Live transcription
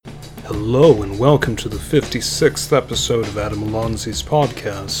Hello and welcome to the 56th episode of Adam Alonzi's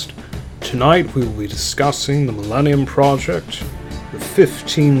podcast. Tonight we will be discussing the Millennium Project, the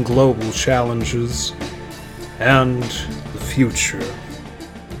 15 global challenges, and the future.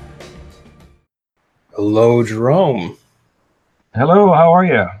 Hello, Jerome. Hello, how are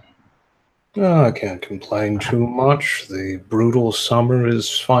you? I can't complain too much. The brutal summer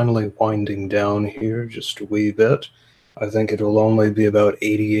is finally winding down here just a wee bit. I think it'll only be about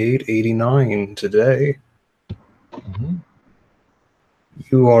 88, 89 today. Mm-hmm.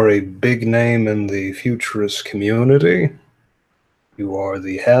 You are a big name in the futurist community. You are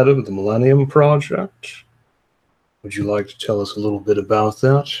the head of the Millennium Project. Would you like to tell us a little bit about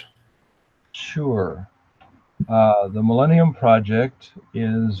that? Sure. The Millennium Project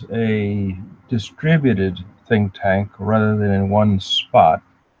is a distributed think tank rather than in one spot.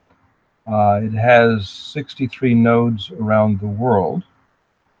 It has 63 nodes around the world.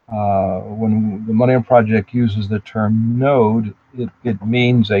 When the Millennium Project uses the term node, it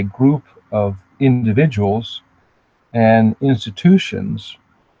means a group of individuals and institutions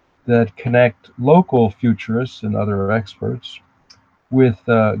that connect local futurists and other experts with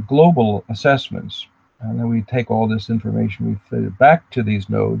global assessments. And then we take all this information, we feed it back to these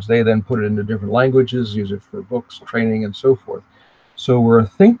nodes. They then put it into different languages, use it for books, training, and so forth. So we're a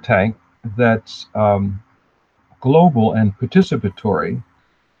think tank that's global and participatory,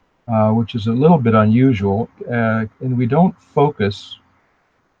 which is a little bit unusual. And we don't focus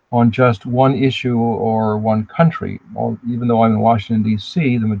on just one issue or one country. Even though I'm in Washington,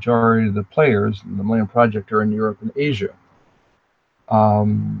 D.C., the majority of the players in the Millennium Project are in Europe and Asia.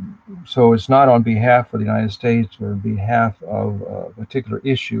 So it's not on behalf of the United States or on behalf of a particular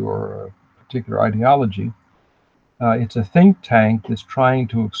issue or a particular ideology. It's a think tank that's trying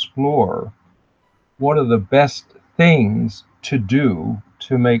to explore what are the best things to do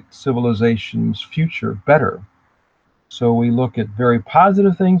to make civilization's future better. So we look at very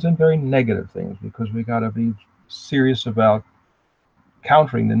positive things and very negative things because we got to be serious about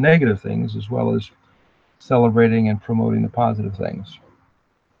countering the negative things as well as celebrating and promoting the positive things.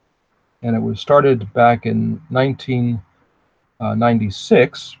 And it was started back in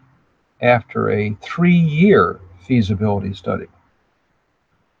 1996 after a 3-year feasibility study.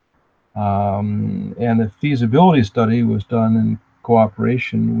 And the feasibility study was done in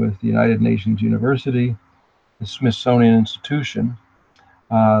cooperation with the United Nations University, the Smithsonian Institution,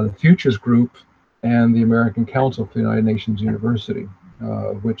 the Futures Group, and the American Council for the United Nations University,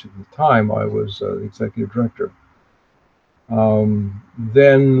 which at the time I was the executive director.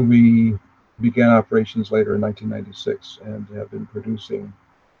 Then we began operations later in 1996 and have been producing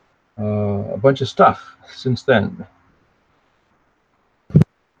a bunch of stuff since then.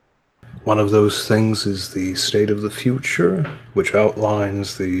 One of those things is the State of the Future, which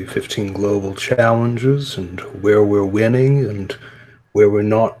outlines the 15 global challenges and where we're winning and where we're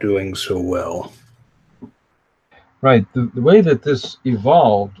not doing so well. Right. The way that this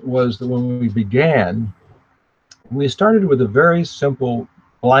evolved was that when we began, we started with a very simple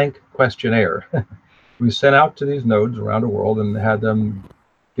blank questionnaire. We sent out to these nodes around the world and had them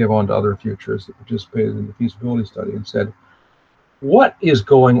give on to other futurists that participated in the feasibility study and said, what is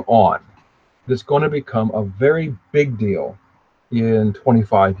going on that's going to become a very big deal in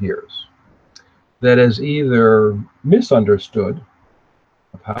 25 years that is either misunderstood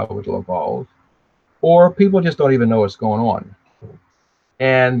of how it will evolve, or people just don't even know what's going on?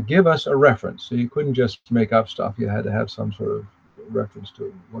 And give us a reference. So you couldn't just make up stuff. You had to have some sort of reference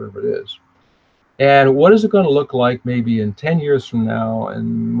to whatever it is. And what is it going to look like maybe in 10 years from now?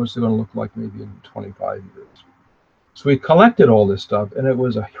 And what's it going to look like maybe in 25 years? So we collected all this stuff, and it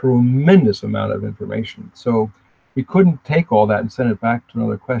was a tremendous amount of information. So we couldn't take all that and send it back to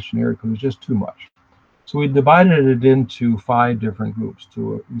another questionnaire because it was just too much. So we divided it into 5 different groups.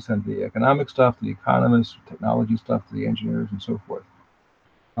 We sent the economic stuff to the economists, technology stuff to the engineers, and so forth.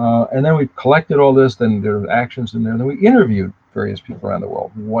 And then we collected all this, then there were actions in there, and then we interviewed various people around the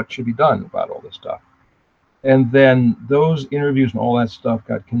world. What should be done about all this stuff? And then those interviews and all that stuff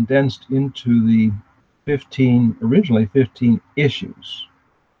got condensed into the originally 15 issues.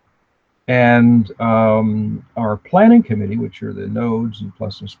 And our planning committee, which are the nodes and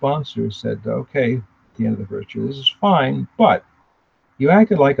plus some sponsors, said, okay, at the end of the first year, this is fine, but you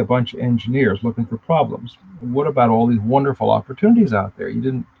acted like a bunch of engineers looking for problems. What about all these wonderful opportunities out there? You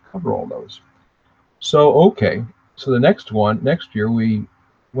didn't cover all those. So, okay. So the next year, we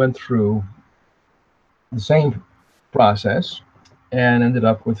went through the same process and ended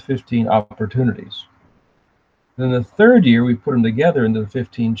up with 15 opportunities. Then the third year, we put them together into the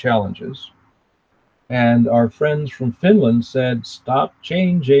 15 challenges. And our friends from Finland said, "Stop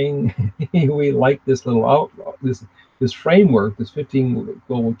changing. We like this little this framework, this 15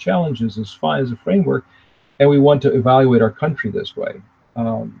 global challenges is fine as a framework, and we want to evaluate our country this way."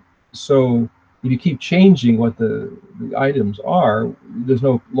 So if you keep changing what the items are, there's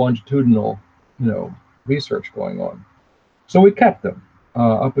no longitudinal, research going on. So we kept them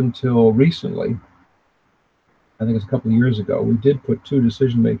up until recently. I think it's a couple of years ago. We did put two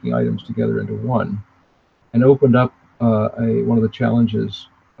decision-making items together into one, and opened up one of the challenges,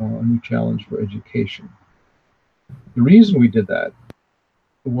 a new challenge for education. The reason we did that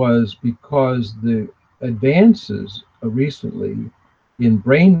was because the advances recently in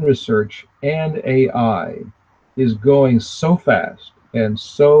brain research and AI is going so fast and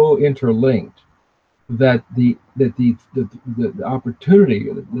so interlinked that the opportunity,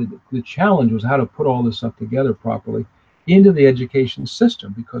 the challenge was how to put all this stuff together properly into the education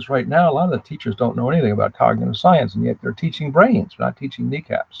system. Because right now, a lot of the teachers don't know anything about cognitive science, and yet they're teaching brains, not teaching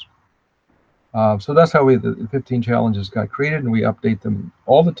kneecaps. So that's how the 15 challenges got created, and we update them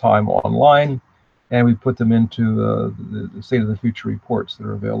all the time online, and we put them into the State of the Future reports that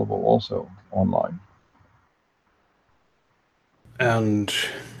are available also online. And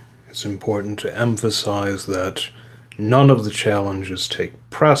it's important to emphasize that none of the challenges take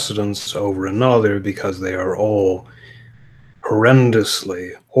precedence over another because they are all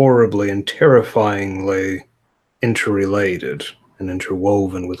horrendously, horribly, and terrifyingly interrelated and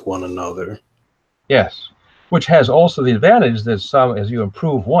interwoven with one another. Yes, which has also the advantage that as you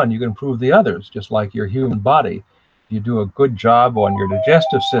improve one, you can improve the others, just like your human body. If you do a good job on your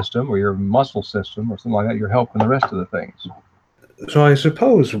digestive system or your muscle system or something like that, you're helping the rest of the things. So I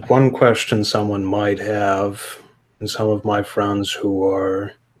suppose one question someone might have, and some of my friends who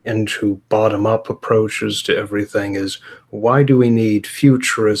are into bottom-up approaches to everything, is why do we need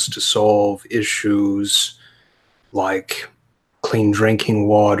futurists to solve issues like clean drinking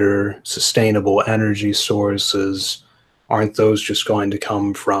water, sustainable energy sources? Aren't those just going to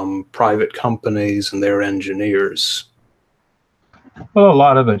come from private companies and their engineers? Well, a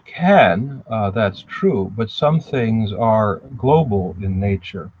lot of it can, that's true, but some things are global in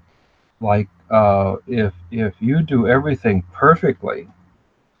nature. Like if you do everything perfectly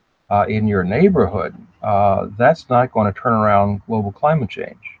in your neighborhood, that's not going to turn around global climate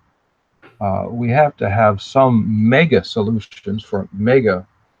change. We have to have some mega solutions for mega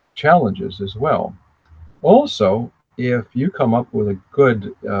challenges as well. Also, if you come up with a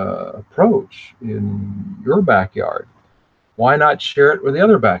good approach in your backyard, why not share it with the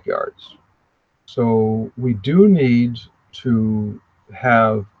other backyards? So we do need to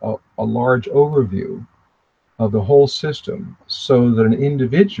have a large overview of the whole system so that an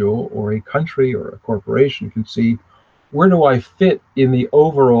individual or a country or a corporation can see, where do I fit in the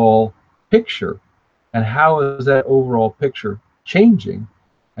overall picture, and how is that overall picture changing,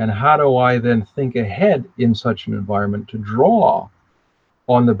 and how do I then think ahead in such an environment to draw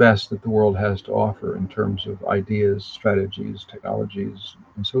on the best that the world has to offer in terms of ideas, strategies, technologies,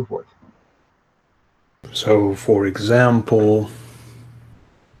 and so forth. So, for example,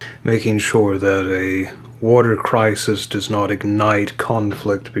 making sure that a water crisis does not ignite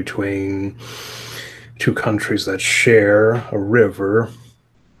conflict between two countries that share a river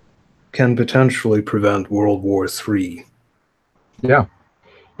can potentially prevent World War III. Yeah.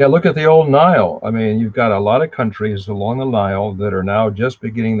 Yeah, look at the old Nile. I mean, you've got a lot of countries along the Nile that are now just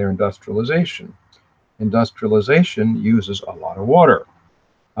beginning their industrialization. Industrialization uses a lot of water.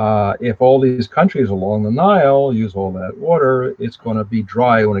 If all these countries along the Nile use all that water, it's going to be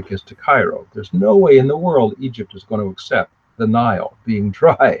dry when it gets to Cairo. There's no way in the world Egypt is going to accept the Nile being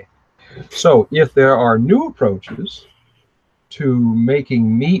dry. So if there are new approaches to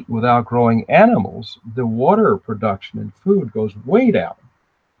making meat without growing animals, the water production in food goes way down.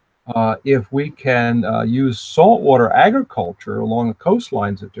 If we can use saltwater agriculture along the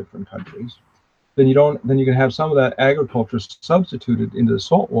coastlines of different countries, then you can have some of that agriculture substituted into the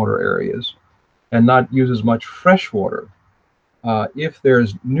saltwater areas and not use as much fresh water. If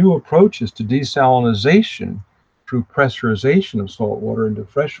there's new approaches to desalination through pressurization of salt water into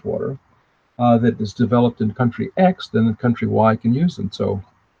fresh water that is developed in country X, then the country Y can use them. So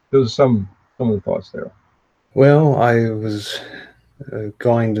those are some of the thoughts there. Well, I was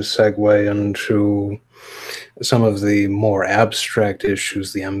going to segue into some of the more abstract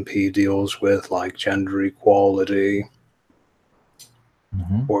issues the MP deals with, like gender equality,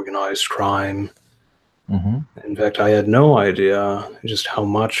 organized crime. In fact, I had no idea just how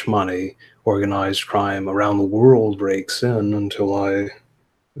much money organized crime around the world rakes in until I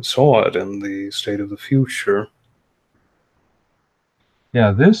saw it in the State of the Future.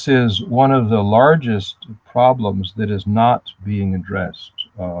 Yeah, this is one of the largest problems that is not being addressed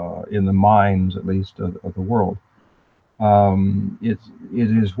in the minds, at least, of the world. It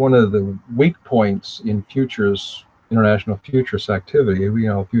is one of the weak points in futures, international futures activity.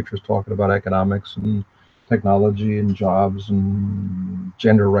 Futures talking about economics and technology and jobs and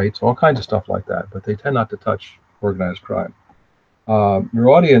gender rights, all kinds of stuff like that, but they tend not to touch organized crime. Your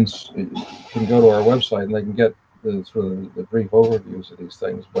audience can go to our website and they can get the sort of the brief overviews of these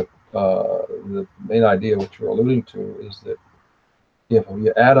things. But the main idea, which you're alluding to, is that if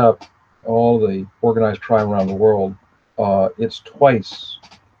you add up all the organized crime around the world, it's twice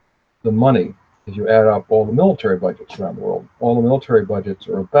the money if you add up all the military budgets around the world. All the military budgets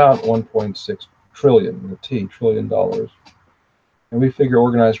are about 1.6 trillion, trillion dollars. And we figure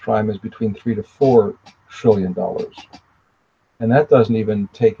organized crime is between $3 to $4 trillion. And that doesn't even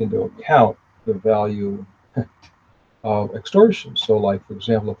take into account the value of extortion. So, like, for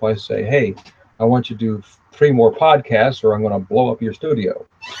example, if I say, hey, I want you to do 3 more podcasts or I'm going to blow up your studio,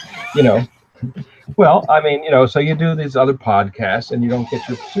 you know, well, I mean, so you do these other podcasts and you don't get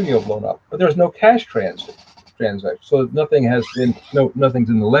your studio blown up, but there's no cash transaction. So nothing's in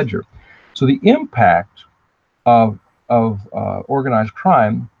the ledger. So the impact of organized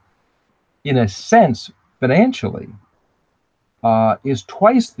crime, in a sense, financially, is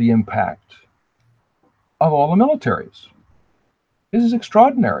twice the impact of all the militaries. This is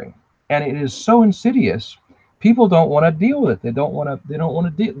extraordinary, and it is so insidious. People don't want to deal with it. They don't want to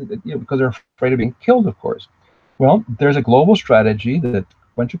deal with it, because they're afraid of being killed, of course. Well, there's a global strategy that a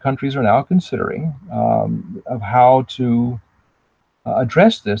bunch of countries are now considering of how to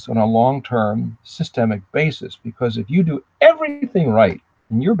address this on a long-term systemic basis. Because if you do everything right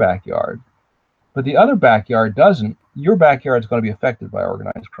in your backyard, but the other backyard doesn't, your backyard is going to be affected by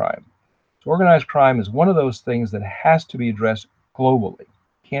organized crime. So organized crime is one of those things that has to be addressed globally. It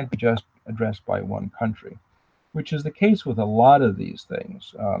can't be just addressed by one country, which is the case with a lot of these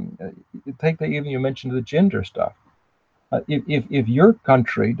things. Even you mentioned the gender stuff. If your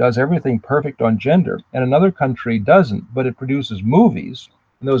country does everything perfect on gender and another country doesn't, but it produces movies,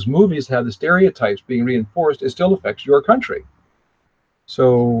 and those movies have the stereotypes being reinforced, it still affects your country.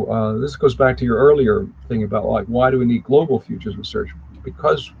 So this goes back to your earlier thing about, like, why do we need global futures research?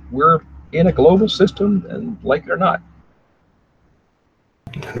 Because we're in a global system, and like it or not.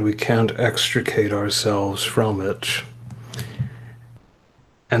 And we can't extricate ourselves from it.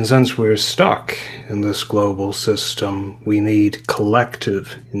 And since we're stuck in this global system, we need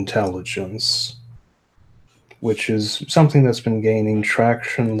collective intelligence, which is something that's been gaining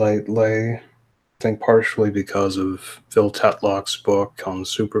traction lately. I think partially because of Phil Tetlock's book on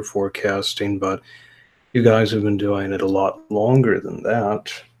super forecasting, but you guys have been doing it a lot longer than that.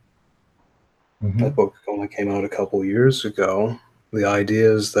 That book only came out a couple years ago. The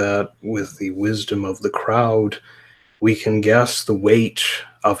idea is that with the wisdom of the crowd, we can guess the weight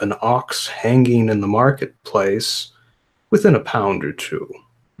of an ox hanging in the marketplace within a pound or two,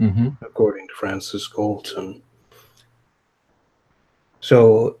 according to Francis Galton.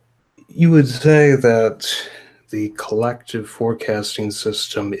 So you would say that the collective forecasting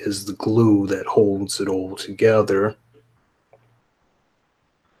system is the glue that holds it all together.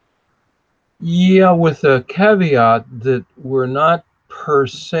 Yeah, with a caveat that we're not per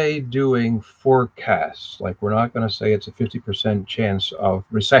se doing forecasts. Like, we're not going to say it's a 50% chance of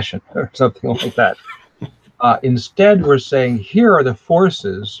recession or something like that. Instead, we're saying here are the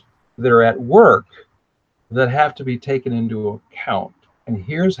forces that are at work that have to be taken into account. And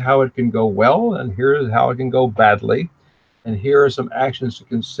here's how it can go well, and here's how it can go badly. And here are some actions to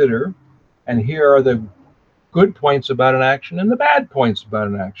consider. And here are the good points about an action and the bad points about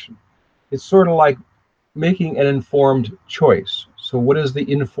an action. It's sort of like making an informed choice. So what is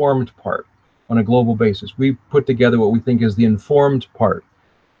the informed part on a global basis? We put together what we think is the informed part.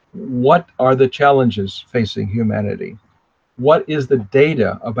 What are the challenges facing humanity? What is the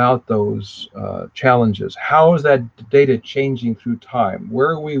data about those challenges? How is that data changing through time?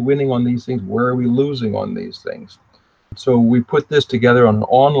 Where are we winning on these things? Where are we losing on these things? So we put this together on an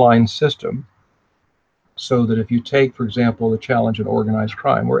online system, so that if you take, for example, the challenge in organized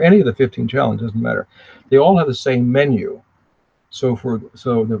crime, or any of the 15 challenges, doesn't matter, they all have the same menu. So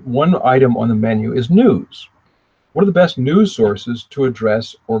the one item on the menu is news. What are the best news sources to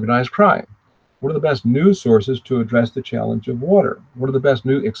address organized crime? What are the best news sources to address the challenge of water? What are the best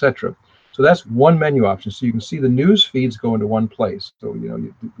news, etc. So that's one menu option. So you can see the news feeds go into one place. So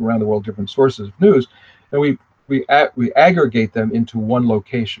around the world, different sources of news, and we aggregate them into one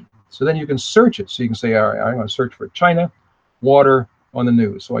location. So then you can search it. So you can say, all right, I'm going to search for China, water on the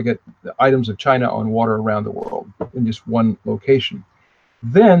news. So I get the items of China on water around the world in just one location.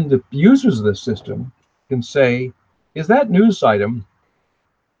 Then the users of this system can say, is that news item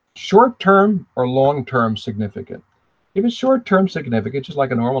short-term or long-term significant? If it's short-term significant, just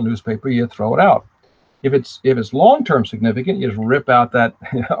like a normal newspaper, you throw it out. If it's long-term significant, you just rip out that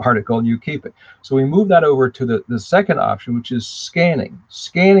article and you keep it. So we move that over to the second option, which is scanning.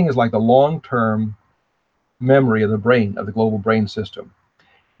 Scanning is like the long-term memory of the brain, of the global brain system.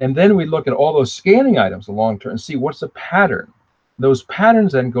 And then we look at all those scanning items, the long-term, and see what's the pattern. Those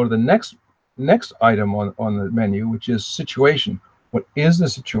patterns then go to the next item on the menu, which is situation. What is the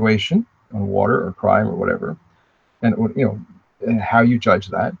situation on water or crime or whatever? And and how you judge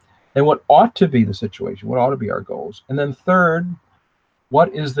that, and what ought to be the situation, what ought to be our goals. And then third,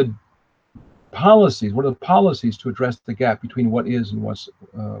 what is the policies? What are the policies to address the gap between what is and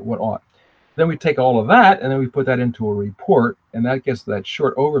what ought? Then we take all of that and then we put that into a report, and that gets that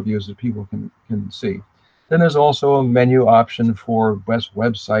short overviews that people can see. Then there's also a menu option for best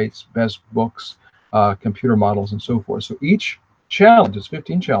websites, best books, computer models, and so forth. So each challenge, it's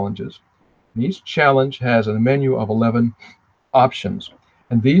 15 challenges, and each challenge has a menu of 11 options.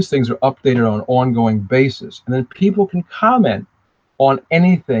 And these things are updated on an ongoing basis. And then people can comment on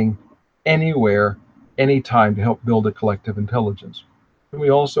anything, anywhere, anytime to help build a collective intelligence. And we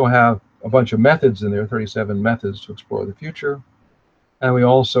also have a bunch of methods in there, 37 methods to explore the future. And we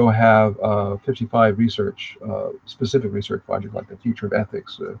also have 55 specific research projects like the future of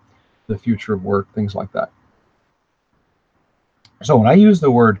ethics, the future of work, things like that. So when I use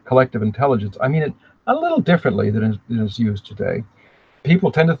the word collective intelligence, I mean it a little differently than is used today.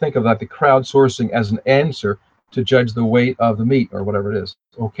 People tend to think of that the crowdsourcing as an answer to judge the weight of the meat or whatever it is.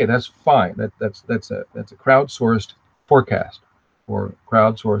 Okay, that's fine. That's a crowdsourced forecast or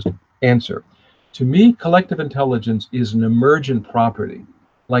crowdsourced answer. To me, collective intelligence is an emergent property,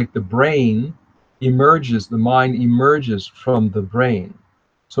 like the brain emerges, the mind emerges from the brain.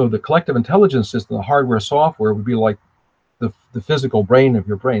 So the collective intelligence system, the hardware, software, would be like the physical brain of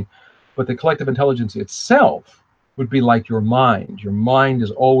your brain, but the collective intelligence itself would be like your mind. Your mind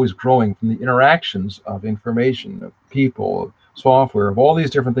is always growing from the interactions of information, of people, of software, of all these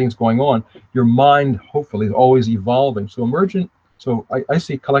different things going on. Your mind, hopefully, is always evolving. So emergent. So I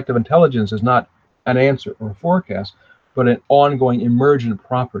see collective intelligence as not an answer or a forecast, but an ongoing emergent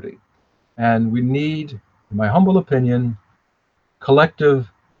property. And we need, in my humble opinion,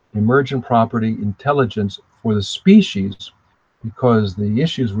 collective emergent property intelligence for the species, because the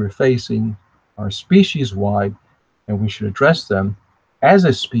issues we're facing are species-wide, and we should address them as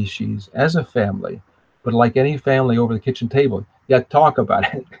a species, as a family. But like any family over the kitchen table, you got to talk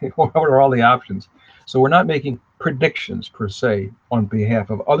about it. What are all the options? So we're not making predictions per se on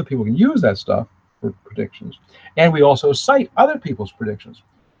behalf of other people. Can use that stuff for predictions, and we also cite other people's predictions.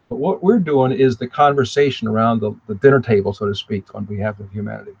 But what we're doing is the conversation around the dinner table, so to speak, on behalf of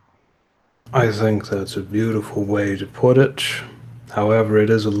humanity. I think that's a beautiful way to put it. However, it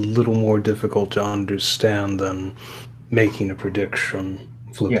is a little more difficult to understand than making a prediction,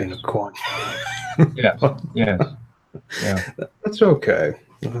 flipping a coin. Yes, yes, yeah. That's okay.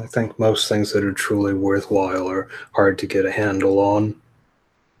 I think most things that are truly worthwhile are hard to get a handle on.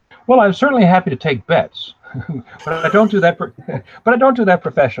 Well, I'm certainly happy to take bets, but I don't do that. But I don't do that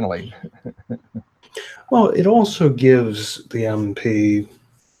professionally. Well, it also gives the MP,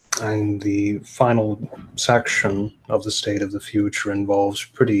 and the final section of the State of the Future involves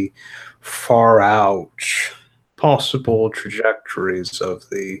pretty far out possible trajectories of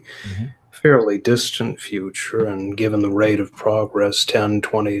the fairly distant future, and given the rate of progress 10,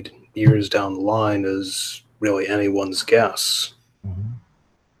 20 years down the line is really anyone's guess.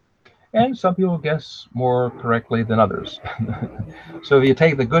 And some people guess more correctly than others. So if you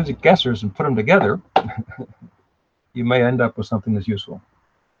take the good guessers and put them together, you may end up with something that's useful.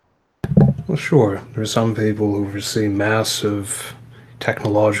 Well, sure. There are some people who foresee massive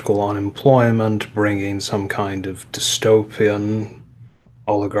technological unemployment, bringing some kind of dystopian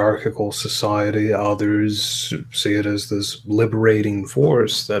oligarchical society. Others see it as this liberating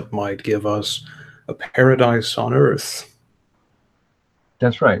force that might give us a paradise on Earth.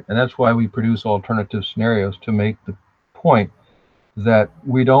 That's right. And that's why we produce alternative scenarios, to make the point that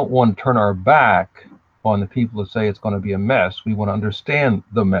we don't want to turn our back on the people that say it's going to be a mess. We want to understand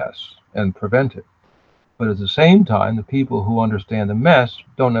the mess and prevent it. But at the same time, the people who understand the mess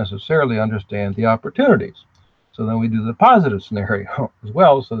don't necessarily understand the opportunities. So then we do the positive scenario as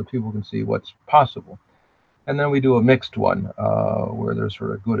well, so that people can see what's possible. And then we do a mixed one where there's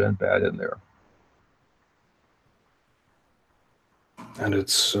sort of good and bad in there. And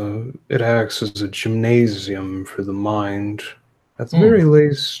it acts as a gymnasium for the mind. At the very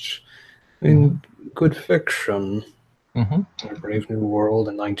least, I mean, good fiction Hmm. A Brave New World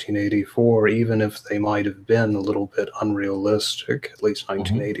in 1984, even if they might have been a little bit unrealistic, at least Hmm.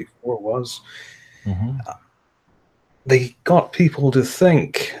 1984 was, Hmm. they got people to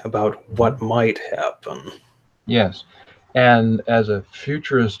think about Hmm. what might happen. Yes. And as a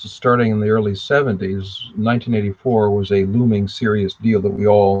futurist starting in the early 70s, 1984 was a looming serious deal that we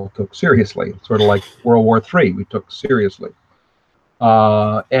all took seriously, sort of like World War III, we took seriously.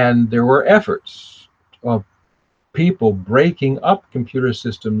 And there were efforts of people breaking up computer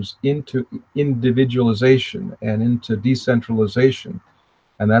systems into individualization and into decentralization.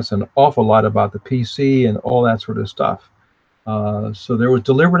 And that's an awful lot about the PC and all that sort of stuff. So there was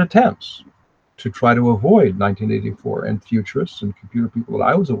deliberate attempts to try to avoid 1984, and futurists and computer people that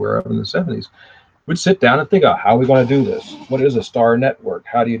I was aware of in the 70s would sit down and think, how are we going to do this? What is a star network?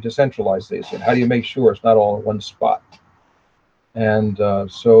 How do you decentralize this? And how do you make sure it's not all in one spot? And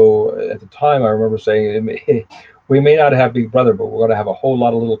so at the time, I remember saying, we may not have Big Brother, but we're going to have a whole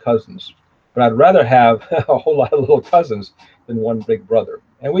lot of little cousins. But I'd rather have a whole lot of little cousins than one Big Brother.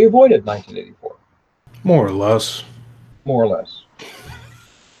 And we avoided 1984, More or less. more or less.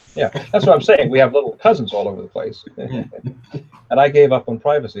 Yeah, that's what I'm saying. We have little cousins all over the place. And I gave up on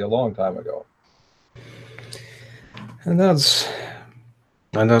privacy a long time ago. And that's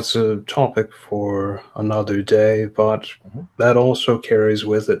a topic for another day, but Mhm. that also carries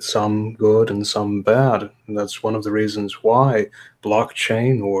with it some good and some bad. And that's one of the reasons why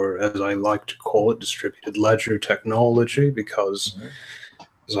blockchain, or as I like to call it, distributed ledger technology, because Mhm.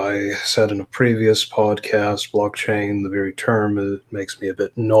 as I said in a previous podcast, blockchain, the very term, it makes me a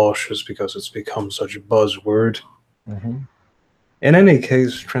bit nauseous because it's become such a buzzword. Mhm. In any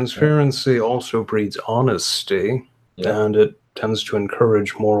case, Yeah. transparency also breeds honesty, Yep. and it tends to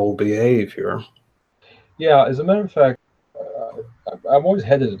encourage moral behavior. Yeah. As a matter of fact, I'm always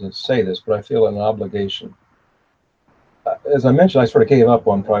hesitant to say this, but I feel an obligation. As I mentioned, I sort of gave up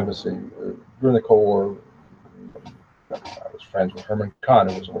on privacy during the Cold War. I was friends with Herman Kahn,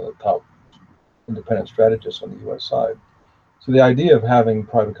 who was one of the top independent strategists on the U.S. side. So the idea of having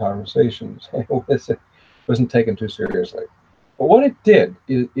private conversations wasn't taken too seriously. But what it did,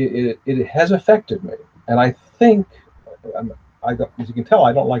 it has affected me, and I think, I'm, as you can tell,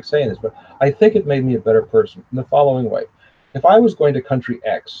 I don't like saying this, but I think it made me a better person in the following way. If I was going to country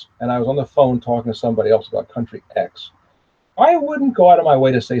X and I was on the phone talking to somebody else about country X, I wouldn't go out of my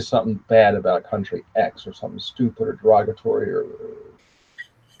way to say something bad about country X or something stupid or derogatory or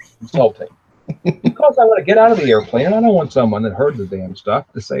insulting because I want to get out of the airplane and I don't want someone that heard the damn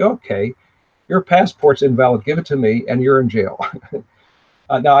stuff to say, okay, your passport's invalid, give it to me, and you're in jail.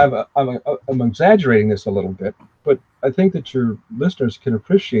 Now, I'm exaggerating this a little bit, but I think that your listeners can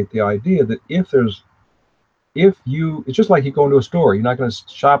appreciate the idea that it's just like you go into a store, you're not going to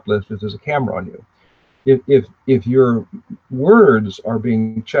shoplift if there's a camera on you. If your words are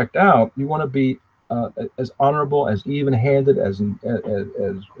being checked out, you want to be as honorable, as even-handed, as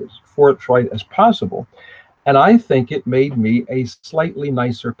forthright as possible. And I think it made me a slightly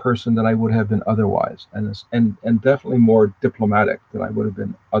nicer person than I would have been otherwise, and definitely more diplomatic than I would have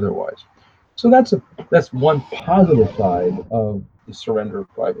been otherwise. So that's one positive side of the surrender of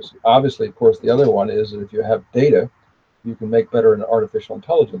privacy. Obviously, of course, the other one is that if you have data, you can make better in artificial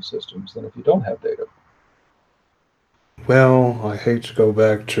intelligence systems than if you don't have data. Well, I hate to go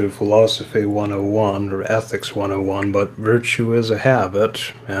back to Philosophy 101 or Ethics 101, but virtue is a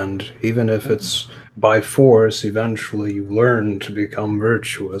habit, and even if Mm. it's by force, eventually you learn to become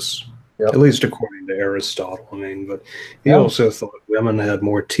virtuous. At Yep. least according to Aristotle, I mean, but he Yeah. also thought women had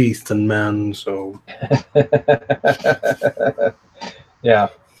more teeth than men, so Yeah.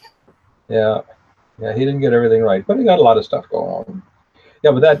 Yeah. Yeah. He didn't get everything right, but he got a lot of stuff going on. Yeah,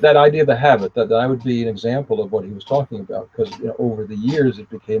 but that idea of the habit, that I would be an example of what he was talking about, because over the years it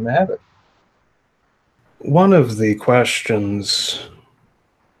became a habit. one of the questions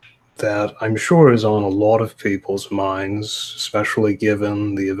that I'm sure is on a lot of people's minds, especially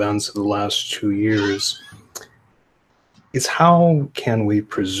given the events of the last 2 years, is how can we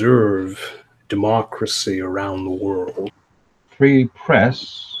preserve democracy around the world? Free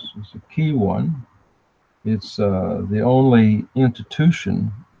press is a key one. It's the only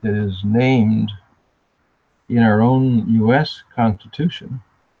institution that is named in our own U.S. Constitution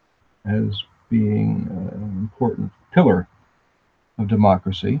as being an important pillar of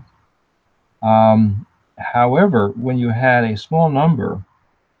democracy. However, when you had a small number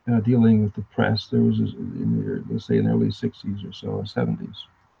dealing with the press, there was, let's say, in the early 60s or so, or 70s,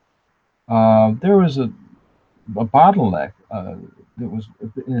 there was a bottleneck that was,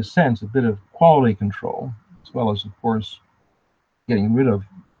 in a sense, a bit of quality control, as well as, of course, getting rid of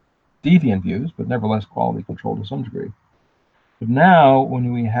deviant views, but nevertheless quality control to some degree. But now,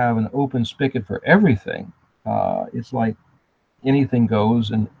 when we have an open spigot for everything, it's like anything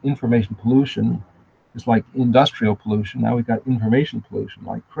goes, and information pollution is like industrial pollution. Now we've got information pollution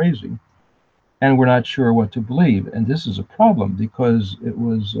like crazy, and we're not sure what to believe. And this is a problem because it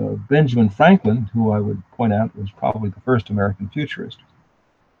was Benjamin Franklin, who I would point out was probably the first American futurist.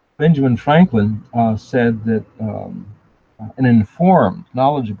 Benjamin Franklin said that an informed,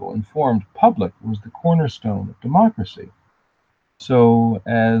 knowledgeable, informed public was the cornerstone of democracy. So,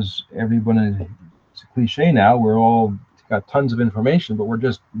 as everyone is, it's a cliche now, we're all got tons of information, but we're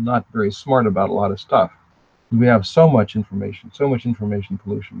just not very smart about a lot of stuff. We have so much information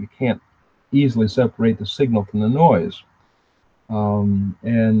pollution. We can't easily separate the signal from the noise.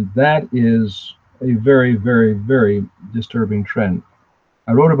 And that is a very, very, very disturbing trend.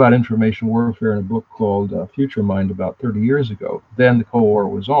 I wrote about information warfare in a book called Future Mind about 30 years ago. Then the Cold War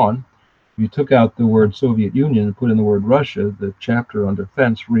was on. If you took out the word Soviet Union and put in the word Russia, the chapter on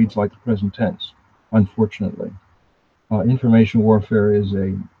defense reads like the present tense, unfortunately. Information warfare is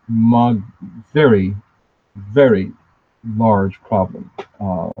a very, very large problem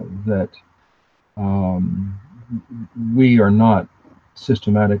that we are not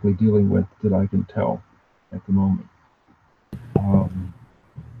systematically dealing with, that I can tell at the moment.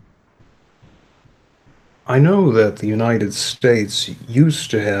 I know that the United States used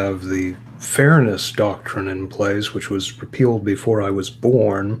to have the fairness doctrine in place, which was repealed before I was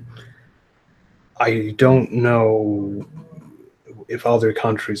born. I don't know if other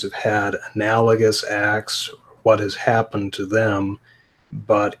countries have had analogous acts, or what has happened to them,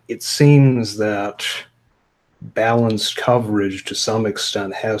 but it seems that balanced coverage to some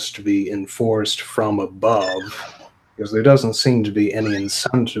extent has to be enforced from above, because there doesn't seem to be any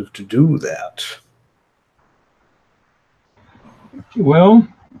incentive to do that. Well,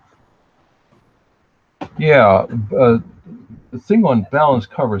 yeah, the thing on balanced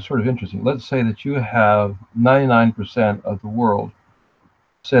cover is sort of interesting. Let's say that you have 99% of the world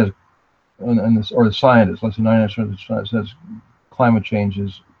says, or the scientists, let's say 99% of the scientists says climate change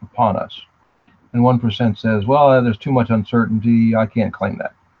is upon us. And 1% says, well, there's too much uncertainty, I can't claim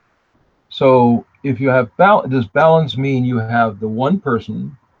that. So if you have does balance mean you have the one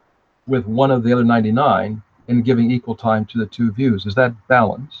person with one of the other 99 and giving equal time to the two views? Is that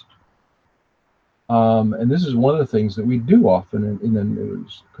balanced? And this is one of the things that we do often in the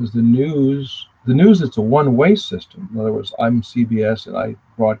news, because the news, it's a one-way system. In other words, I'm CBS and I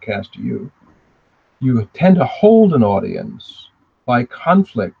broadcast to you. You tend to hold an audience by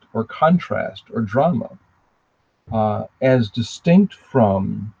conflict or contrast or drama, as distinct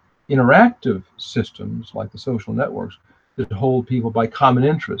from interactive systems like the social networks that hold people by common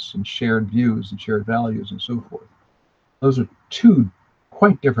interests and shared views and shared values and so forth. Those are two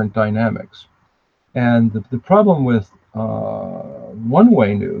quite different dynamics. And the problem with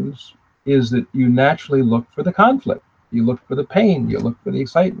one-way news is that you naturally look for the conflict. You look for the pain, you look for the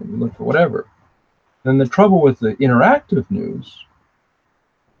excitement, you look for whatever. Then the trouble with the interactive news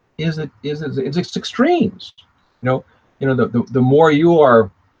is it's extremes. The more you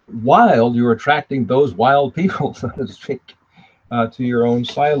are wild, you're attracting those wild people, so to speak, to your own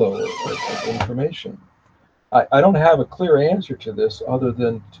silo of information. I don't have a clear answer to this other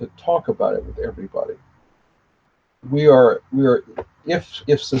than to talk about it with everybody. We are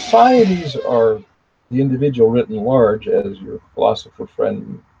if societies are the individual written large, as your philosopher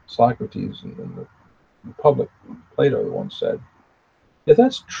friend Socrates in the Republic, Plato once said, if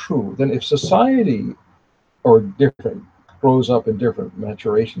that's true, then if society or different grows up in different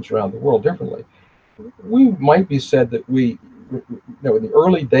maturations around the world differently, we might be said that in the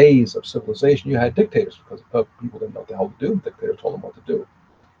early days of civilization, you had dictators because people didn't know what the hell to do. The dictator told them what to do.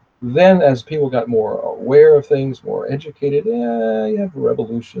 Then, as people got more aware of things, more educated, you have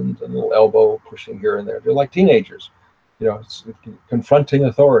revolutions and a little elbow pushing here and there. They're like teenagers, it's confronting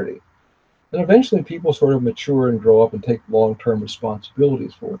authority. Then eventually people sort of mature and grow up and take long-term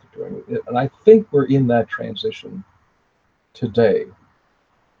responsibilities for what they're doing. And I think we're in that transition today.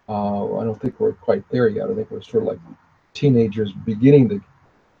 I don't think we're quite there yet. I think we're sort of like teenagers beginning to,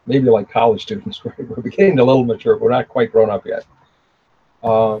 maybe like college students, right? We're beginning to a little mature, but we're not quite grown up yet.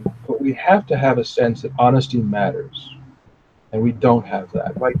 But we have to have a sense that honesty matters. And we don't have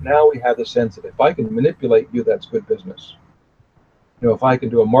that. Right now we have the sense that if I can manipulate you, that's good business. If I can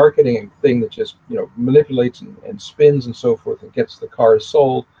do a marketing thing that just, manipulates and spins and so forth and gets the cars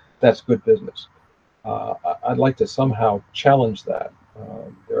sold, that's good business. I'd like to somehow challenge that.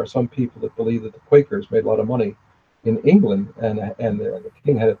 There are some people that believe that the Quakers made a lot of money in England, and the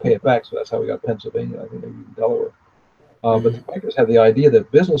king had to pay it back, so that's how we got Pennsylvania, I think maybe Delaware. But the Quakers had the idea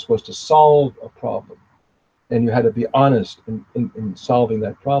that business was to solve a problem. and you had to be honest in solving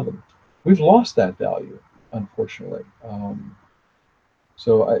that problem. We've lost that value, unfortunately.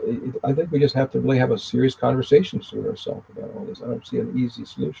 So I think we just have to really have a serious conversation with ourselves about all this. I don't see an easy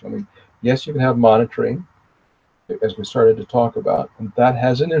solution. I mean, yes, you can have monitoring, as we started to talk about, and that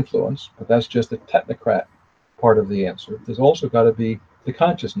has an influence, but that's just the technocrat part of the answer. There's also got to be the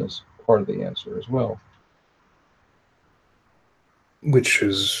consciousness part of the answer as well. Which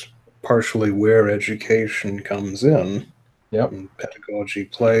is partially where education comes in. Yep. And pedagogy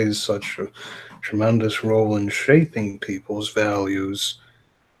plays such a tremendous role in shaping people's values.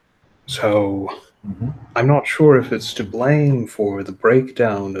 So I'm not sure if it's to blame for the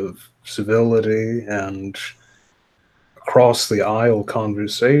breakdown of civility and across the aisle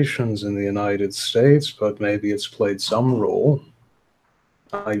conversations in the United States, but maybe it's played some role.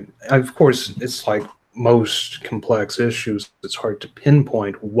 Of course, it's like most complex issues, it's hard to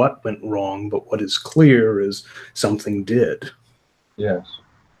pinpoint what went wrong, but what is clear is something did. Yes.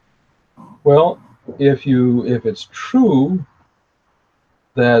 Well, if it's true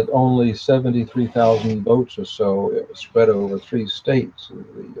that only 73,000 votes or so spread over 3 states,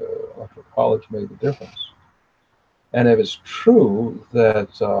 the Electoral College made the difference. And if it's true that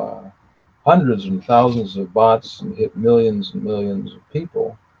hundreds and thousands of bots hit millions and millions of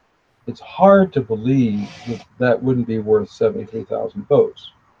people, it's hard to believe that that wouldn't be worth 73,000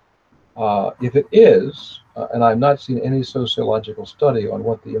 votes. If it is, and I've not seen any sociological study on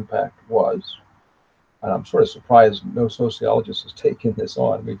what the impact was, and I'm sort of surprised no sociologist has taken this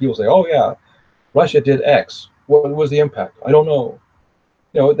on. I mean, people say, "Oh yeah, Russia did X. What was the impact? I don't know."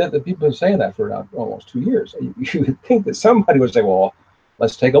 You know, the people have been saying that for now almost 2 years. You would think that somebody would say, "Well,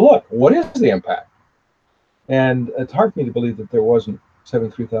 let's take a look. What is the impact?" And it's hard for me to believe that there wasn't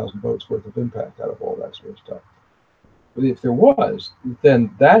 73,000 votes worth of impact out of all that sort of stuff. But if there was, then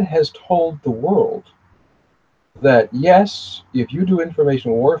that has told the world that yes, if you do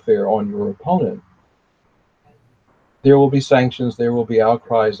information warfare on your opponent, there will be sanctions, there will be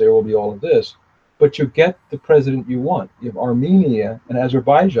outcries, there will be all of this, but you get the president you want. If Armenia and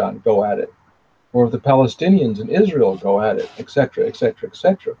Azerbaijan go at it, or if the Palestinians and Israel go at it, etc., etc.,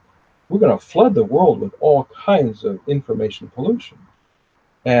 etc., we're going to flood the world with all kinds of information pollution.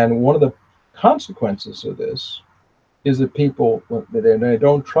 And one of the consequences of this is that people, when they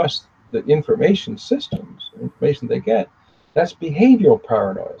don't trust the information systems, the information they get. That's behavioral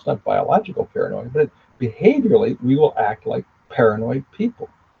paranoia. It's not biological paranoia, but behaviorally, we will act like paranoid people.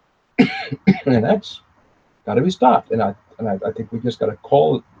 And that's got to be stopped. And I think we just got to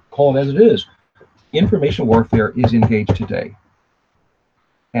call it as it is. Information warfare is engaged today,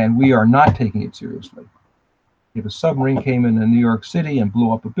 and we are not taking it seriously. If a submarine came into New York City and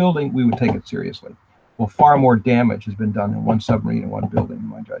blew up a building, we would take it seriously. Well, far more damage has been done in one submarine and one building, in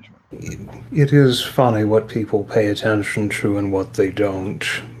my judgment. It is funny what people pay attention to and what they don't,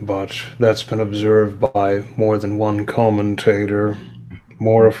 but that's been observed by more than one commentator.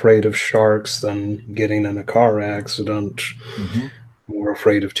 More afraid of sharks than getting in a car accident, more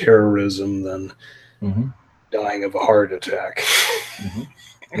afraid of terrorism than dying of a heart attack.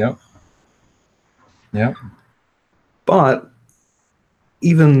 Yep. Yep. But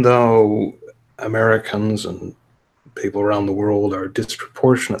even though Americans and people around the world are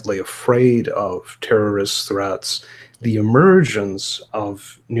disproportionately afraid of terrorist threats, the emergence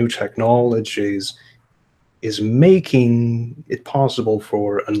of new technologies is making it possible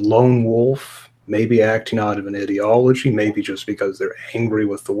for a lone wolf, maybe acting out of an ideology, maybe just because they're angry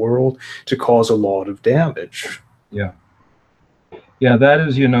with the world, to cause a lot of damage. Yeah. Yeah, that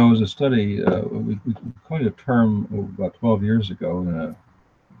is, is a study. We coined a term about 12 years ago in a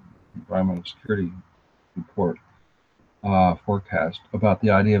environmental security report forecast about the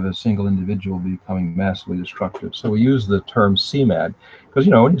idea of a single individual becoming massively destructive. So we use the term CMAD because,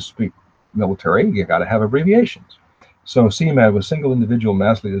 when you speak military, you got to have abbreviations. So CMAD was single individual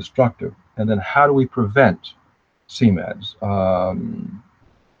massively destructive. And then how do we prevent CMADs?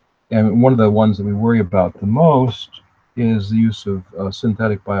 And one of the ones that we worry about the most is the use of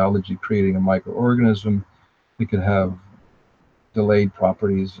synthetic biology creating a microorganism that could have delayed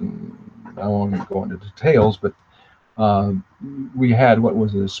properties. And I won't go into details, but we had, what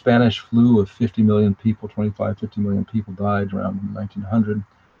was it, a Spanish flu of 50 million people, 25, 50 million people died around 1900.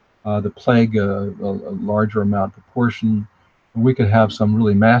 The plague, a larger amount proportion. We could have some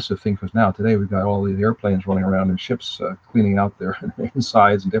really massive things, because now today we've got all these airplanes running around and ships cleaning out their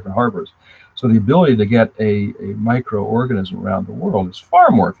insides in different harbors. So the ability to get a microorganism around the world is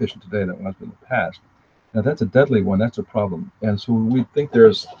far more efficient today than it was in the past. Now that's a deadly one, that's a problem. And so we think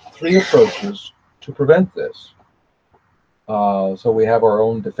there's 3 approaches to prevent this. So we have our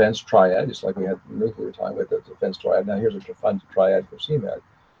own defense triad, just like we had nuclear time with the defense triad. Now here's a defense triad for CMAT.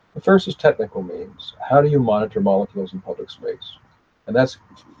 The first is technical means. How do you monitor molecules in public space? And that's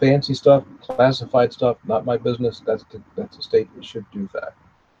fancy stuff, classified stuff, not my business. That's the state that should do that.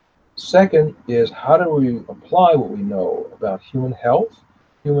 Second is how do we apply what we know about human health,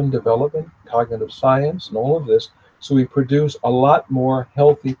 human development, cognitive science, and all of this so we produce a lot more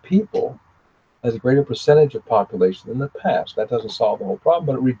healthy people as a greater percentage of population than the past. That doesn't solve the whole problem,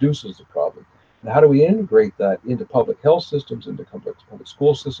 but it reduces the problem. And how do we integrate that into public health systems, into public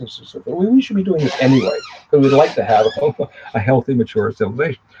school systems, and so forth? We should be doing this anyway, because we'd like to have a healthy, mature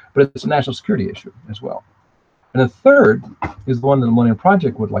civilization. But it's a national security issue as well. And the third is the one that the Millennium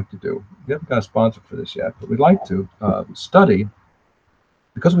Project would like to do. We haven't got a sponsor for this yet, but we'd like to study,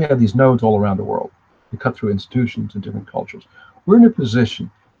 because we have these nodes all around the world, we cut through institutions and different cultures. We're in a position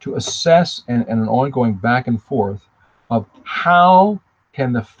to assess and an ongoing back and forth of how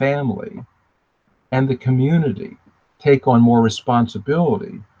can the family and the community take on more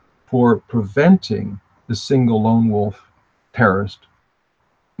responsibility for preventing the single lone wolf terrorist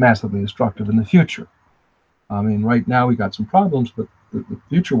massively destructive in the future. I mean, right now we got some problems, but the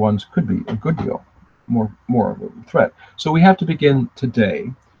future ones could be a good deal more of a threat. So we have to begin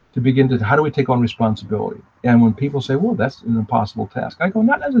today how do we take on responsibility? And when people say, well, that's an impossible task, I go,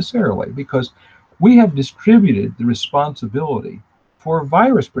 not necessarily, because we have distributed the responsibility for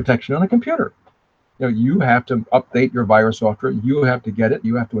virus protection on a computer. You have to update your virus software, you have to get it,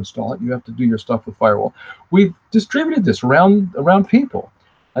 you have to install it, you have to do your stuff with firewall. We've distributed this around people.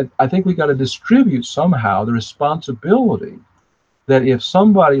 I think we got to distribute somehow the responsibility that if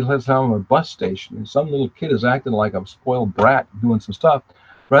somebody lets down a bus station and some little kid is acting like a spoiled brat doing some stuff,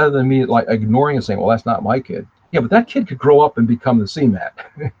 rather than me like ignoring and saying, well, that's not my kid. Yeah, but that kid could grow up and become the CMAT.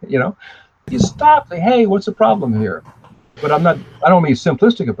 You stop, say, hey, what's the problem here? But I don't mean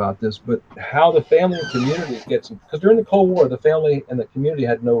simplistic about this, but how the family and community gets, because during the Cold War, the family and the community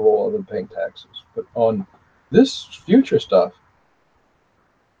had no role other than paying taxes. But on this future stuff,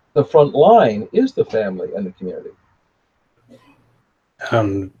 the front line is the family and the community.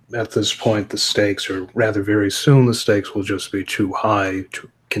 At this point, the stakes, or rather very soon, the stakes will just be too high to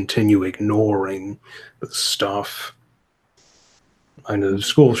continue ignoring the stuff. I know the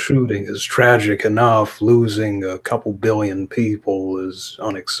school shooting is tragic enough. Losing a couple billion people is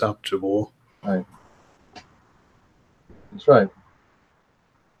unacceptable. Right. That's right.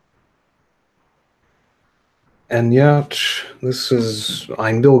 And yet,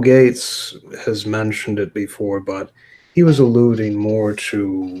 Bill Gates has mentioned it before, but he was alluding more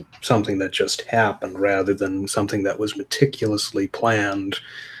to something that just happened rather than something that was meticulously planned,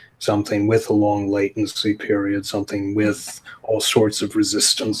 something with a long latency period, something with all sorts of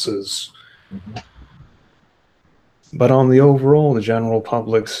resistances. Mm-hmm. But on the overall, the general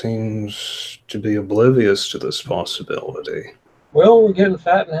public seems to be oblivious to this possibility. Well, we're getting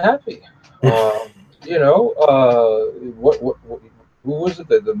fat and happy. Who was it?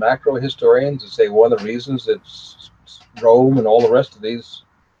 The macro historians that say one of the reasons that Rome and all the rest of these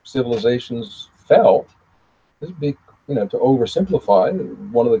civilizations fell is to oversimplify.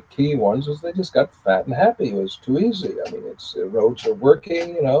 One of the key ones is they just got fat and happy. It was too easy. I mean, the roads are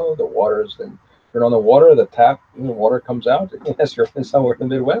working. The water's then turn on the water, the tap, water comes out. Yes, you're somewhere in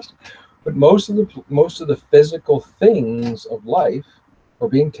the Midwest, but most of the physical things of life are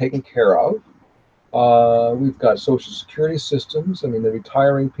being taken care of. We've got social security systems. I mean, the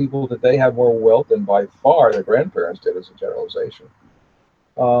retiring people today have more wealth than by far their grandparents did, as a generalization.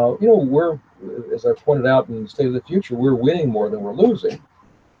 We're, as I pointed out in the State of the Future, we're winning more than we're losing.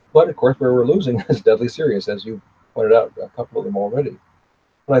 But of course, where we're losing is deadly serious, as you pointed out, a couple of them already.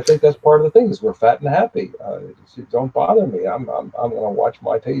 And I think that's part of the thing is we're fat and happy. Don't bother me. I'm going to watch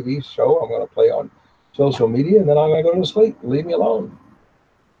my TV show. I'm going to play on social media, and then I'm going to go to sleep. Leave me alone.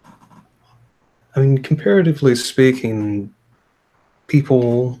 I mean, comparatively speaking,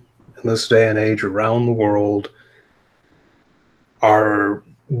 people in this day and age around the world are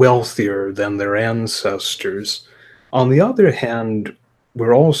wealthier than their ancestors. On the other hand,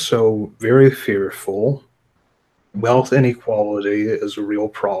 we're also very fearful. Wealth inequality is a real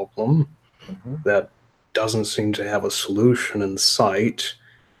problem that doesn't seem to have a solution in sight.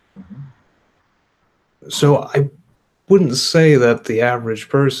 So I wouldn't say that the average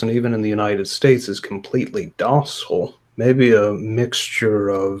person, even in the United States, is completely docile. Maybe a mixture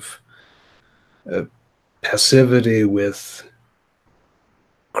of passivity with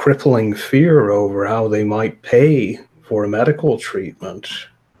crippling fear over how they might pay for a medical treatment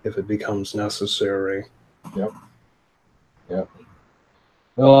if it becomes necessary. Yep.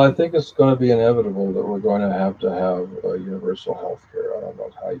 Well, I think it's going to be inevitable that we're going to have universal health care. I don't know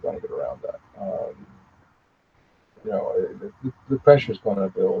how you're going to get around that. The pressure is going to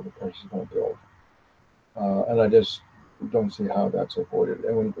build. The pressure is going to build, and I just don't see how that's avoided.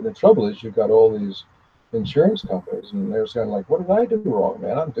 And the trouble is, you've got all these insurance companies, and they're saying like, "What did I do wrong,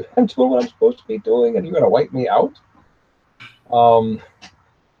 man? I'm doing what I'm supposed to be doing, and you're going to wipe me out." Um,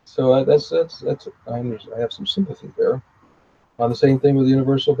 so that's I have some sympathy there. On the same thing with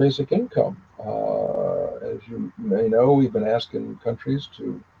universal basic income. As you may know, we've been asking countries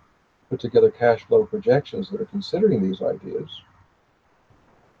to put together cash flow projections that are considering these ideas.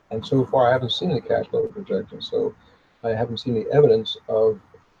 And so far, I haven't seen any cash flow projections. So I haven't seen any evidence of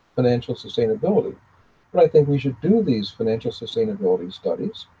financial sustainability. But I think we should do these financial sustainability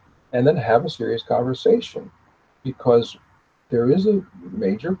studies and then have a serious conversation because there is a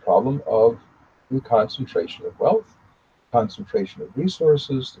major problem of the concentration of wealth, concentration of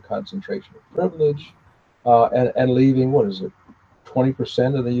resources, the concentration of privilege, and leaving, what is it,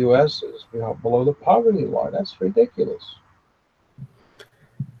 20% of the U.S. is below the poverty line. That's ridiculous.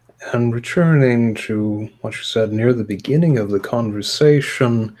 And returning to what you said near the beginning of the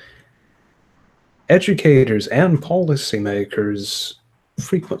conversation, educators and policymakers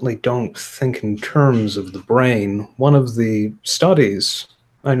frequently don't think in terms of the brain. One of the studies,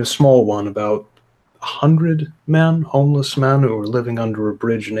 I know a small one, about 100 men, homeless men who were living under a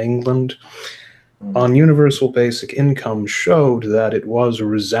bridge in England, on universal basic income showed that it was a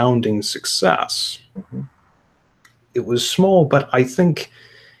resounding success. Mm-hmm. It was small, but I think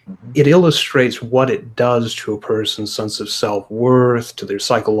it illustrates what it does to a person's sense of self-worth, to their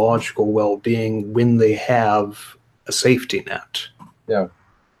psychological well-being when they have a safety net. Yeah.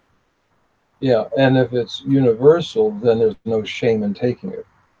 Yeah. And if it's universal, then there's no shame in taking it.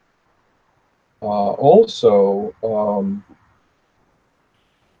 Also,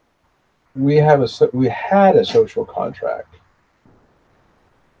 we had a social contract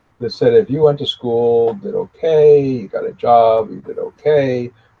that said if you went to school, did okay, you got a job, you did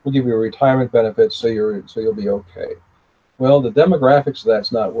okay, we'll give you a retirement benefit so you'll be okay. Well, the demographics of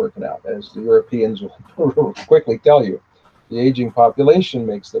that's not working out, as the Europeans will quickly tell you. The aging population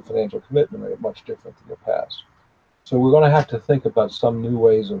makes the financial commitment much different than the past. So we're going to have to think about some new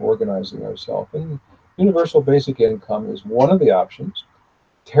ways of organizing ourselves. And universal basic income is one of the options,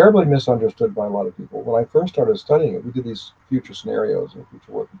 terribly misunderstood by a lot of people. When I first started studying it, we did these future scenarios and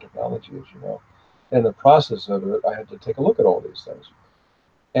future work in technology, as you know. And in the process of it, I had to take a look at all these things.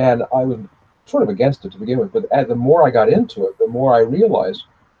 And I was sort of against it to begin with, but the more I got into it, the more I realized,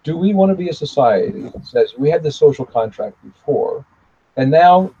 do we want to be a society that says we had this social contract before, and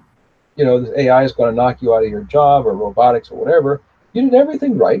now, this AI is going to knock you out of your job or robotics or whatever. You did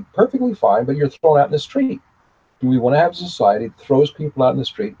everything right, perfectly fine, but you're thrown out in the street. Do we want to have a society that throws people out in the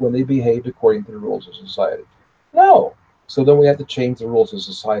street when they behaved according to the rules of society? No. So then we have to change the rules of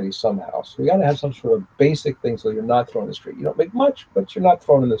society somehow. So we got to have some sort of basic thing so you're not thrown in the street. You don't make much, but you're not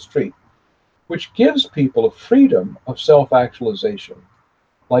thrown in the street, which gives people a freedom of self-actualization.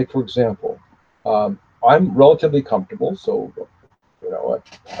 Like, for example, I'm relatively comfortable, so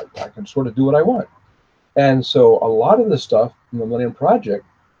I can sort of do what I want. And so a lot of the stuff in the Millennium Project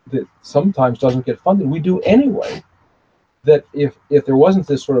that sometimes doesn't get funded, we do anyway. That if there wasn't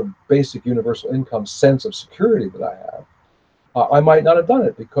this sort of basic universal income sense of security that I have, I might not have done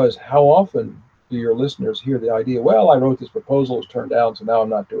it because how often do your listeners hear the idea, well, I wrote this proposal, it was turned down, so now I'm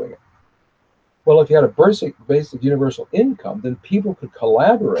not doing it. Well, if you had a basic universal income, then people could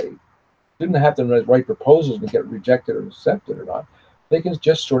collaborate, didn't have to write proposals and get rejected or accepted or not. They can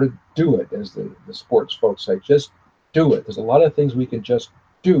just sort of do it, as the sports folks say, just do it. There's a lot of things we can just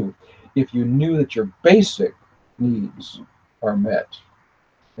do if you knew that your basic needs are met,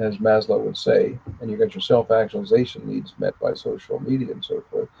 as Maslow would say, and you got your self-actualization needs met by social media and so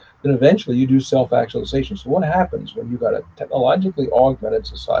forth, then eventually you do self-actualization. So what happens when you got a technologically augmented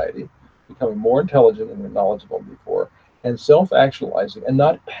society becoming more intelligent and knowledgeable than before, and self-actualizing and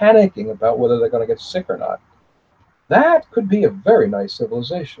not panicking about whether they're going to get sick or not? That could be a very nice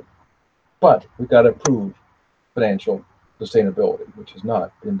civilization. But we've got to prove financial sustainability, which has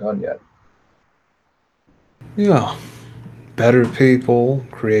not been done yet. Yeah. Better people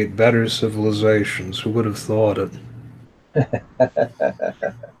create better civilizations. Who would have thought it?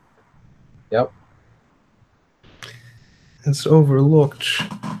 Yep. It's overlooked.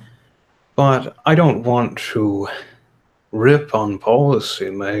 But I don't want to rip on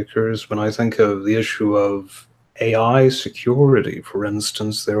policymakers when I think of the issue of AI security. For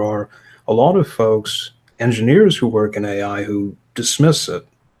instance, there are a lot of folks, engineers who work in AI, who dismiss it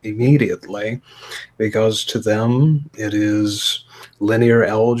immediately because to them it is linear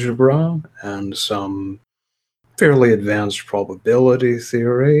algebra and some fairly advanced probability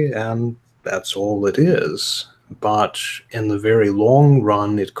theory, and that's all it is. But in the very long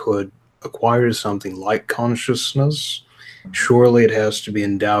run, it could acquire something like consciousness. Surely it has to be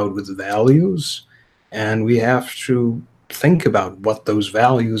endowed with values, and we have to think about what those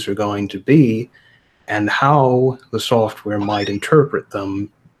values are going to be and how the software might interpret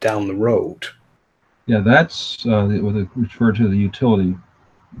them down the road. Yeah, that's what they refer to the utility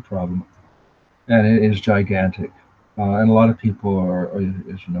problem, and it is gigantic. And a lot of people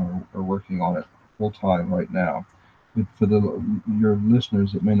as you know, are working on it full time right now. But for your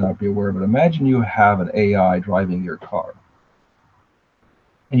listeners that may not be aware of it, imagine you have an AI driving your car,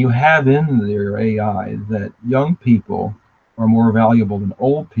 and you have in their AI that young people are more valuable than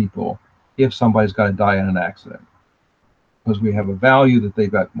old people if somebody's got to die in an accident, because we have a value that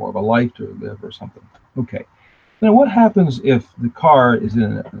they've got more of a life to live or something. Okay. Now, what happens if the car is in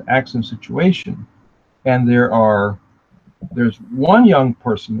an accident situation and there's one young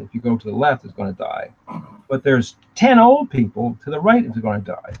person, if you go to the left, is going to die, but there's 10 old people to the right is going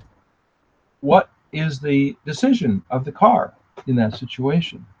to die? What is the decision of the car in that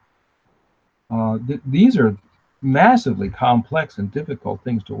situation? These are massively complex and difficult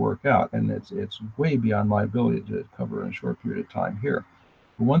things to work out, and it's way beyond my ability to cover in a short period of time here.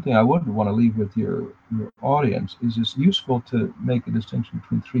 But one thing I would want to leave with your audience is it's useful to make a distinction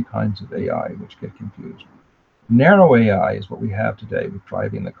between three kinds of AI, which get confused. Narrow AI is what we have today with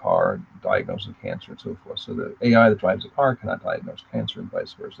driving the car, diagnosing cancer, and so forth. So the AI that drives the car cannot diagnose cancer and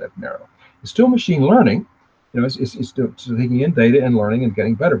vice versa. That's narrow. It's still machine learning. It's still taking in data and learning and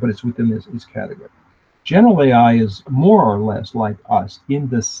getting better, but it's within this category. General AI is more or less like us in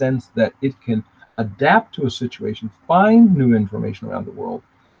the sense that it can adapt to a situation, find new information around the world,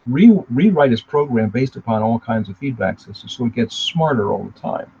 rewrite its program based upon all kinds of feedback systems, so it gets smarter all the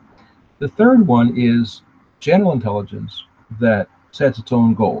time. The third one is general intelligence that sets its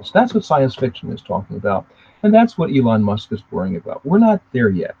own goals. That's what science fiction is talking about, and that's what Elon Musk is worrying about. We're not there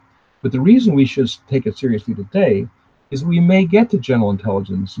yet. But the reason we should take it seriously today is we may get to general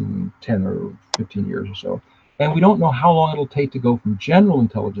intelligence in 10 or 15 years or so, and we don't know how long it'll take to go from general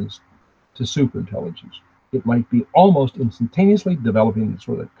intelligence to super intelligence. It might be almost instantaneously developing the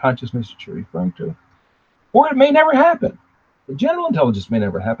sort of consciousness that you're referring to, or it may never happen. The general intelligence may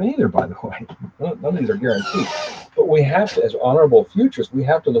never happen either, by the way. None of these are guaranteed. But we have to, as honorable futurists, we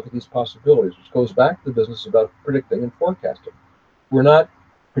have to look at these possibilities, which goes back to the business about predicting and forecasting. We're not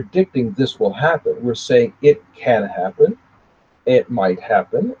predicting this will happen. We're saying it can happen, it might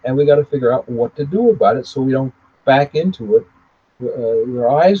happen, and we got to figure out what to do about it so we don't back into it with our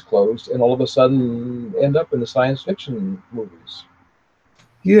eyes closed and all of a sudden end up in the science fiction movies.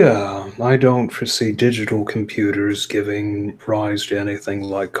 Yeah, I don't foresee digital computers giving rise to anything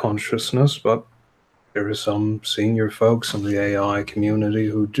like consciousness, but there are some senior folks in the AI community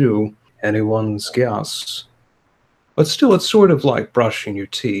who do. Anyone's guess. But still, it's sort of like brushing your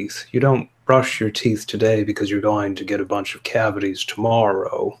teeth. You don't brush your teeth today because you're going to get a bunch of cavities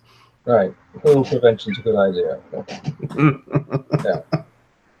tomorrow. Right. A little prevention's a good idea. Yeah.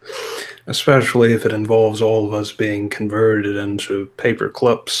 Especially if it involves all of us being converted into paper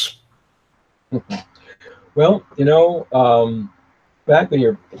clips. Well, back on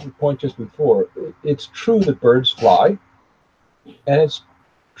your point just before, it's true that birds fly, and it's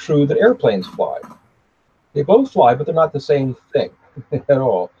true that airplanes fly. They both fly, but they're not the same thing at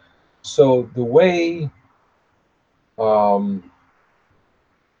all. So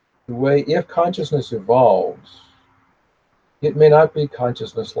if consciousness evolves, it may not be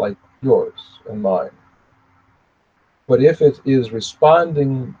consciousness like yours and mine, but if it is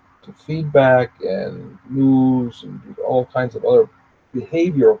responding to feedback and news and all kinds of other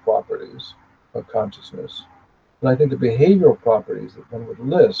behavioral properties of consciousness, then I think the behavioral properties that one would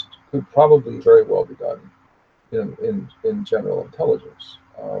list could probably very well be done in general intelligence.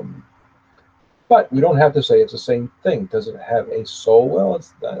 But we don't have to say it's the same thing. Does it have a soul? Well,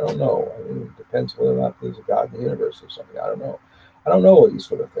 I don't know. I mean, it depends whether or not there's a God in the universe or something. I don't know. I don't know these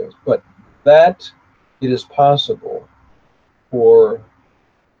sort of things. But that it is possible for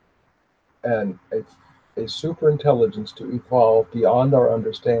a super intelligence to evolve beyond our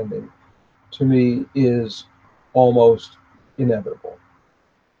understanding, to me, is almost inevitable.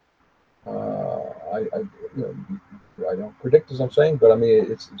 I don't predict, as I'm saying, but I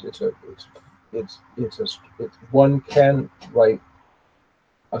mean, it's one can write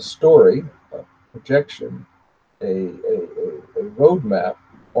a story, a projection, a roadmap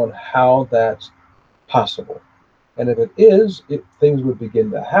on how that's possible. And if it is, things would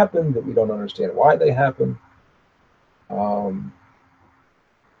begin to happen that we don't understand why they happen.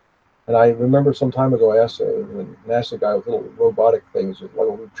 And I remember some time ago, I asked a NASA guy with little robotic things, like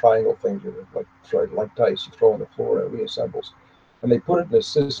little triangle things, like dice you throw on the floor and it reassembles. And they put it in a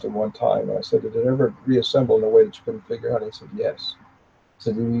system one time, and I said, "Did it ever reassemble in a way that you couldn't figure out?" And he said, "Yes."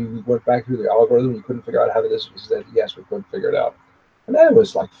 So we went back through the algorithm. You couldn't figure out how this. He said, "Yes, we couldn't figure it out." And that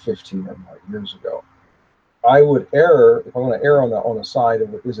was like 15 or more years ago. I would err if I'm going to err on the side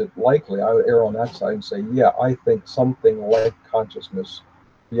of is it likely? I would err on that side and say, yeah, I think something like consciousness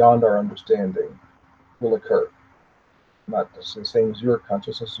beyond our understanding will occur. Not the same as your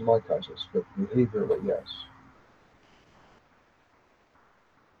consciousness and my consciousness, but behaviorally, yes.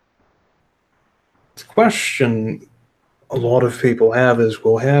 The question a lot of people have is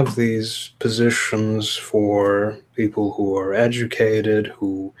we'll have these positions for people who are educated,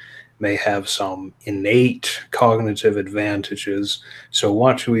 who may have some innate cognitive advantages. So,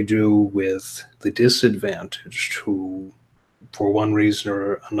 what do we do with the disadvantaged who, for one reason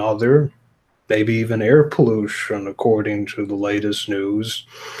or another, maybe even air pollution, according to the latest news,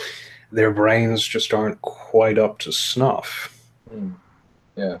 their brains just aren't quite up to snuff? Mm,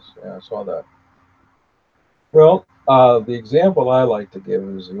 yes, yeah, I saw that. Well, the example I like to give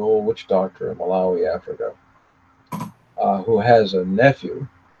is the old witch doctor in Malawi, Africa, who has a nephew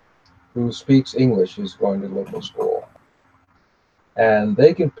who speaks English. He's going to local school, and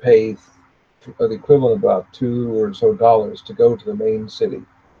they can pay the equivalent of about $2 or so to go to the main city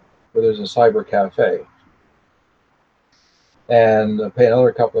where there's a cyber cafe and pay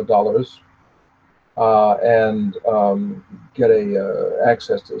another couple of dollars and get a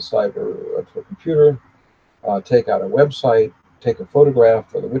access to the cyber to a computer, take out a website, take a photograph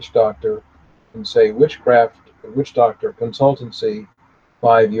for the witch doctor, and say witch doctor consultancy,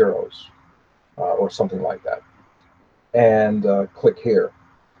 €5 or something like that, and click here.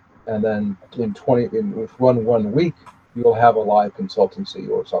 And then with one week, you'll have a live consultancy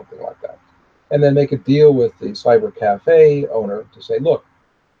or something like that. And then make a deal with the cyber cafe owner to say, look,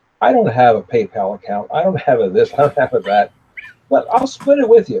 I don't have a PayPal account. I don't have a this. I don't have a that. But I'll split it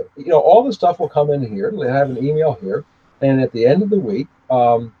with you. All the stuff will come in here. They have an email here, and at the end of the week,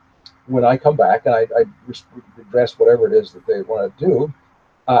 when I come back and I address whatever it is that they want to do,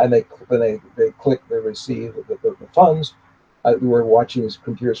 and they click, they receive the funds. We're watching this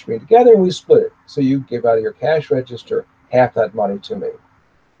computer screen together, and we split it. So you give out of your cash register half that money to me.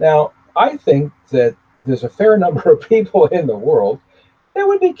 Now, I think that there's a fair number of people in the world that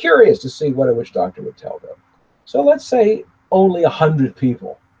would be curious to see what a witch doctor would tell them. So let's say only 100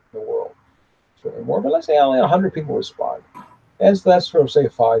 people in the world, certainly more, but let's say only 100 people respond. And so that's sort of say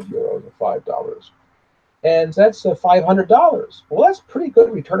 €5 or $5. And that's $500. Well, that's pretty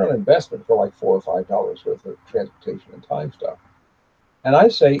good return on investment for like $4 or $5 worth of transportation and time stuff. And I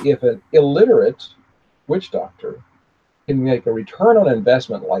say if an illiterate witch doctor can make a return on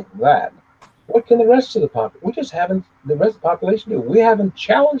investment like that, what can the rest of the population? We just haven't the rest of the population do. We haven't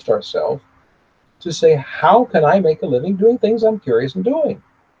challenged ourselves to say, how can I make a living doing things I'm curious in doing?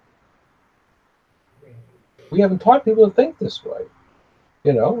 We haven't taught people to think this way.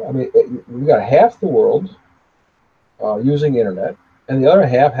 I mean, we got half the world using internet, and the other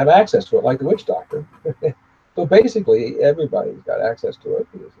half have access to it, like the witch doctor. So basically, everybody's got access to it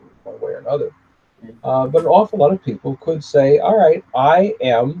one way or another. But an awful lot of people could say, "All right, I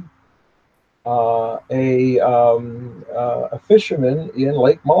am a fisherman in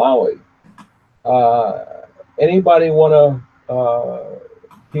Lake Malawi. Uh, Anybody want to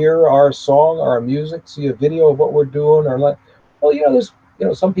hear our song, our music, see a video of what we're doing, or like?" Well, there's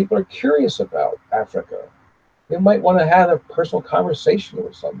some people are curious about Africa. They might want to have a personal conversation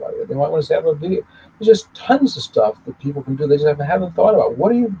with somebody. They might want to have a video. There's just tons of stuff that people can do. They just haven't thought about.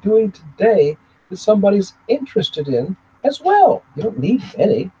 What are you doing today that somebody's interested in as well? You don't need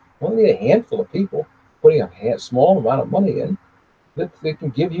many. You only need a handful of people putting a small amount of money in that they can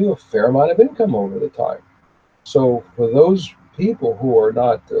give you a fair amount of income over the time. So for those people who are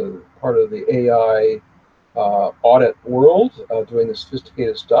not part of the AI audit world doing the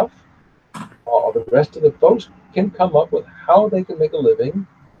sophisticated stuff, the rest of the folks can come up with how they can make a living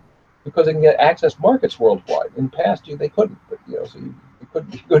because they can get access markets worldwide. In the past, they couldn't, but so you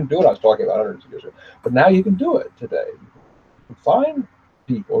couldn't do what I was talking about hundreds of years ago. But now you can do it today. You can find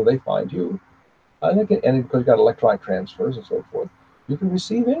people, they find you, and because you've got electronic transfers and so forth, you can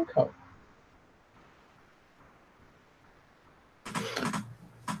receive income.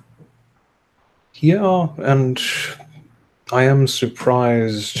 Yeah, and I am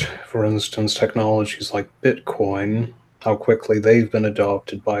surprised, for instance, technologies like Bitcoin, how quickly they've been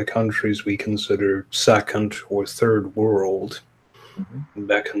adopted by countries we consider second or third world. Mm-hmm.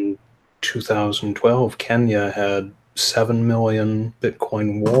 Back in 2012, Kenya had 7 million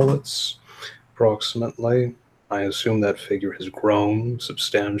Bitcoin wallets, approximately. I assume that figure has grown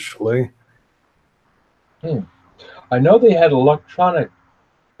substantially. I know they had electronic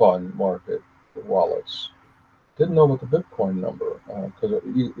fund market wallets. Didn't know about the Bitcoin number, because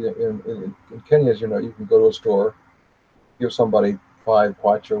in Kenya, as you know, you can go to a store, give somebody 5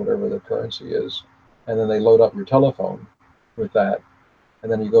 kwacha or whatever the currency is, and then they load up your telephone with that,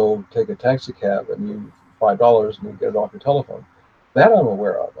 and then you go take a taxi cab and you $5 and you get it off your telephone. That I'm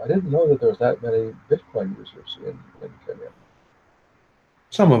aware of. I didn't know that there was that many Bitcoin users in Kenya.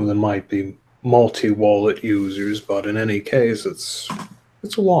 Some of them might be multi-wallet users, but in any case, it's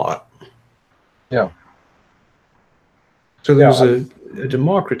a lot. Yeah. So there's Yeah. a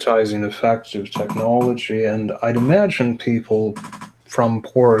democratizing effect of technology, and I'd imagine people from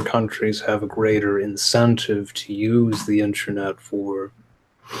poorer countries have a greater incentive to use the internet for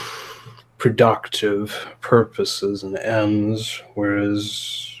productive purposes and ends,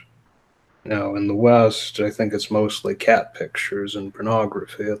 whereas in the West, I think it's mostly cat pictures and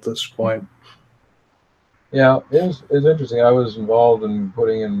pornography at this point. Yeah, it's interesting. I was involved in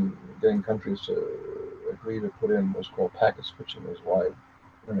getting countries to agree to put in what's called packet switching as why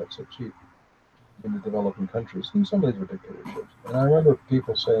internet's so cheap in the developing countries, and some of these were dictatorships. And I remember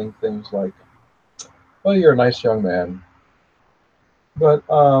people saying things like, well, you're a nice young man, but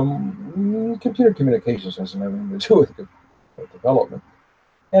computer communications doesn't have anything to do with development.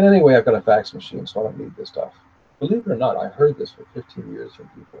 And anyway, I've got a fax machine, so I don't need this stuff. Believe it or not, I heard this for 15 years from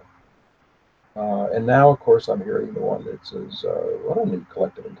people. And now, of course, I'm hearing the one that says, "I don't need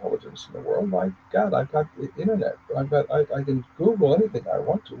collective intelligence in the world. My God, I've got the internet. I can Google anything I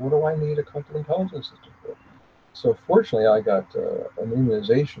want to. What do I need a collective intelligence system for?" So fortunately, I got an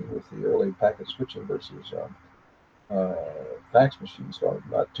immunization with the early packet switching versus uh, fax machine, so I'm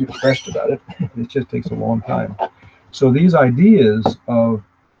not too depressed about it. It just takes a long time. So these ideas of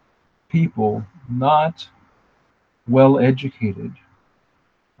people not well educated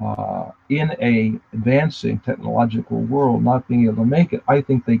in a advancing technological world not being able to make it, I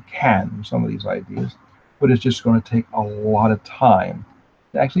think they can with some of these ideas, but it's just going to take a lot of time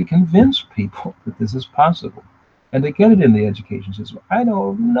to actually convince people that this is possible and to get it in the education system. I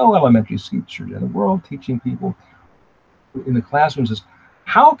know no elementary teacher in the world teaching people in the classrooms is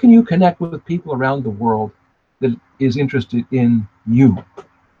how can you connect with people around the world that is interested in you,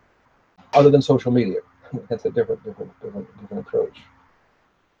 other than social media. That's a different approach.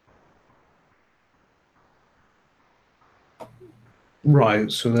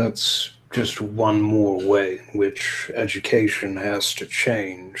 Right, so that's just one more way in which education has to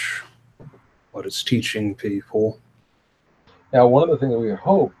change what it's teaching people. Now, one of the things that we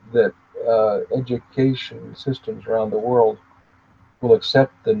hope that education systems around the world will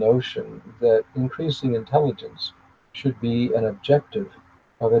accept the notion that increasing intelligence should be an objective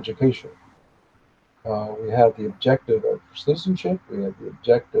of education. We have the objective of citizenship, we have the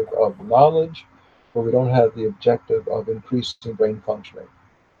objective of knowledge, but we don't have the objective of increasing brain functioning.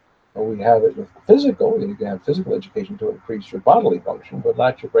 We have it with physical, you can have physical education to increase your bodily function, but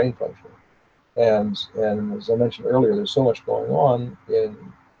not your brain function. And as I mentioned earlier, there's so much going on in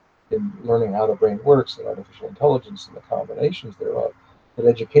learning how the brain works and artificial intelligence and the combinations thereof that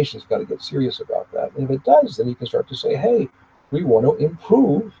education's got to get serious about that. And if it does, then you can start to say, hey, we want to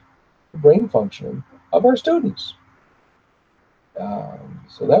improve the brain functioning of our students.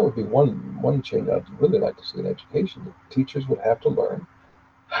 So that would be one change I'd really like to see in education. That teachers would have to learn,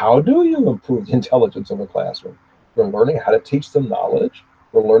 how do you improve the intelligence of a classroom? We're learning how to teach them knowledge.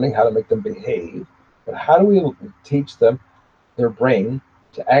 We're learning how to make them behave. But how do we teach them their brain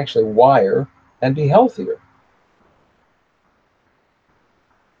to actually wire and be healthier?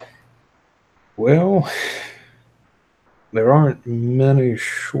 Well, there aren't many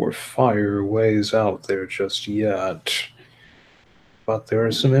surefire ways out there just yet, but there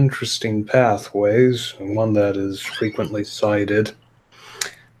are some interesting pathways, and one that is frequently cited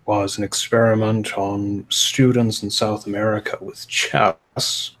was an experiment on students in South America with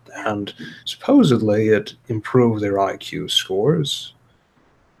chess, and supposedly it improved their IQ scores.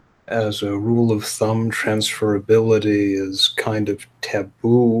 As a rule of thumb, transferability is kind of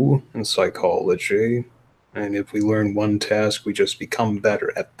taboo in psychology. And if we learn one task, we just become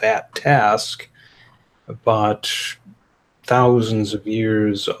better at that task. But thousands of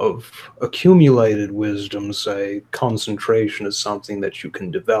years of accumulated wisdom say concentration is something that you can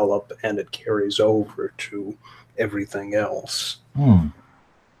develop and it carries over to everything else.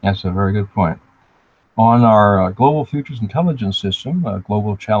 That's a very good point. On our Global Futures Intelligence System,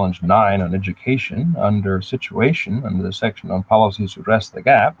 Global Challenge 9 on education, under situation, under the section on policies to address the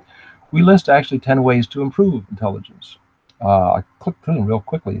gap, We list actually 10 ways to improve intelligence. I click through them real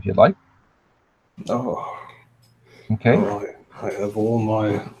quickly if you'd like. Oh, Okay. oh, I have all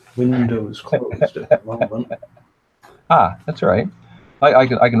my windows closed at the moment. That's all right. I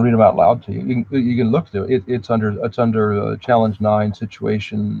can read them out loud to you. You can look through it. It's under challenge 9,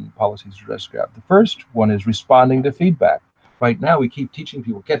 situation policies address gap. The first one is responding to feedback. Right now we keep teaching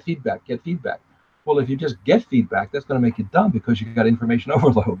people get feedback, get feedback. Well, if you just get feedback, that's going to make you dumb because you've got information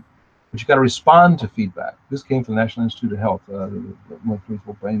overload. But you got to respond to feedback. This came from the National Institute of Health, most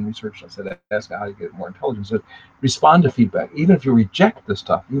recent brain research. I said, ask how you get more intelligence. So respond to feedback. Even if you reject the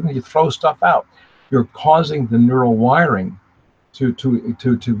stuff, even if you throw stuff out, you're causing the neural wiring to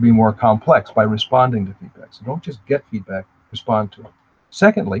be more complex by responding to feedback. So don't just get feedback, respond to it.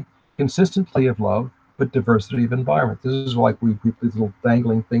 Secondly, consistency of love, but diversity of environment. This is like we put these little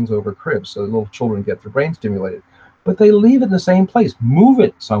dangling things over cribs so little children get their brain stimulated. But they leave it in the same place. Move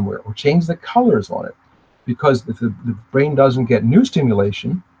it somewhere or change the colors on it. Because if the brain doesn't get new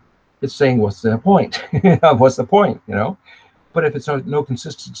stimulation, it's saying, what's the point? What's the point? But if it's no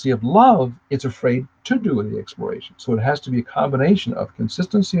consistency of love, it's afraid to do the exploration. So it has to be a combination of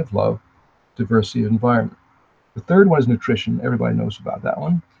consistency of love, diversity of environment. The third one is nutrition. Everybody knows about that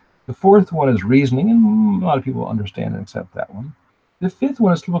one. The fourth one is reasoning, and a lot of people understand and accept that one. The fifth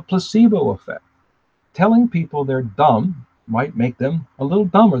one is a placebo effect. Telling people they're dumb might make them a little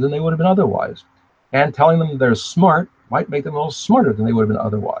dumber than they would have been otherwise. And telling them they're smart might make them a little smarter than they would have been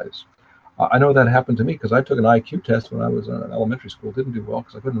otherwise. I know that happened to me because I took an IQ test when I was in elementary school. Didn't do well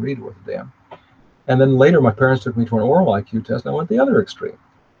because I couldn't read worth a damn. And then later, my parents took me to an oral IQ test, and I went the other extreme.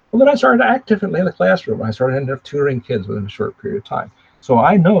 Well, then I started to act differently in the classroom. I started ending up tutoring kids within a short period of time. So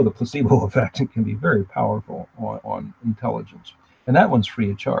I know the placebo effect can be very powerful on intelligence, and that one's free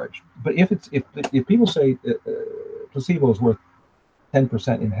of charge. But if people say placebo is worth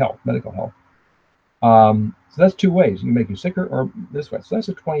 10% in health, medical health, so that's two ways. You can make you sicker or this way. So that's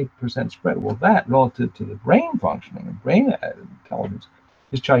a 20% spread. Well, that relative to the brain functioning and brain intelligence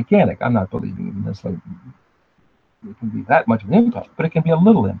is gigantic. I'm not believing in this. Like, it can be that much of an impact, but it can be a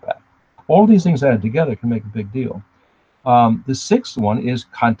little impact. All these things added together can make a big deal. The sixth one is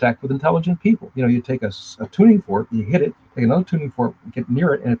contact with intelligent people. You take a tuning fork, you hit it, take another tuning fork, get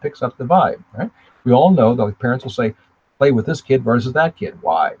near it, and it picks up the vibe. Right? We all know that parents will say, play with this kid versus that kid.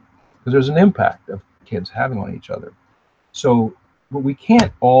 Why? Because there's an impact of kids having on each other. So, but we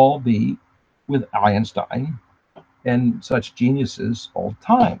can't all be with Einstein and such geniuses all the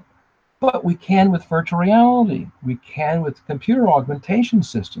time. But we can with virtual reality. We can with computer augmentation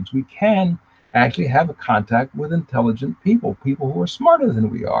systems. We can actually have a contact with intelligent people who are smarter than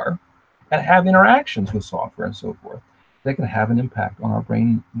we are, and have interactions with software and so forth that can have an impact on our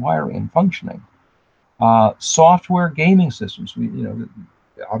brain wiring and functioning. Software gaming systems. We,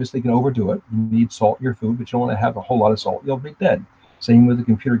 obviously can overdo it. You need salt in your food, but you don't want to have a whole lot of salt. You'll be dead. Same with the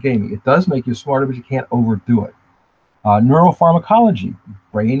computer gaming. It does make you smarter, but you can't overdo it. Neuropharmacology.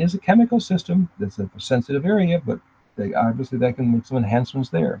 Brain is a chemical system. That's a sensitive area, but obviously that can make some enhancements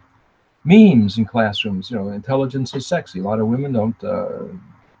there. Memes in classrooms. Intelligence is sexy. A lot of women don't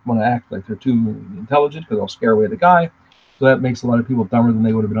want to act like they're too intelligent because they'll scare away the guy. So that makes a lot of people dumber than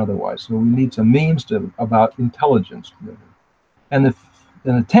they would have been otherwise. So we need some memes about intelligence. And the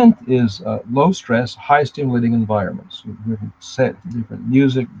 10th is low stress, high stimulating environments. Different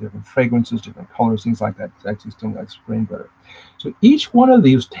music, different fragrances, different colors, things like that. It actually stimulates the brain better. So each one of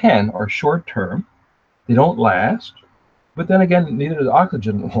these 10 are short term. They don't last. But then again, neither does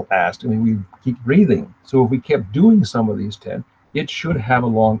oxygen last. I mean, we keep breathing. So if we kept doing some of these 10, it should have a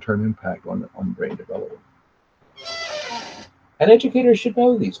long-term impact on brain development. And educators should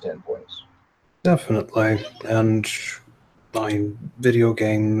know these 10 points. Definitely. And video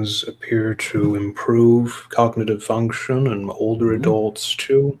games appear to improve cognitive function in older adults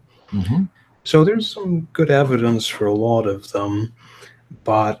too. Mm-hmm. So there's some good evidence for a lot of them.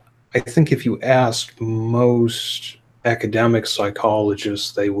 But I think if you asked most academic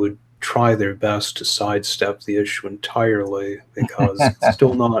psychologists, they would try their best to sidestep the issue entirely because it's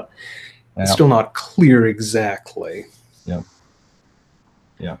still not clear exactly.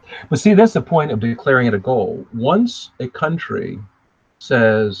 Yeah. But see, that's the point of declaring it a goal. Once a country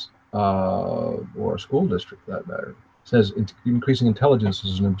says, or a school district for that matter, says increasing intelligence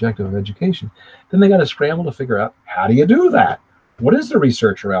is an objective of education, then they got to scramble to figure out, how do you do that? What is the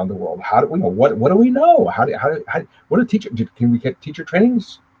research around the world? How do we know? What do we know? What do teacher? Can we get teacher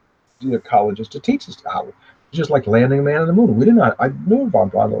trainings? Colleges to teach us how? Just like landing a man on the moon. We didn't know. I knew von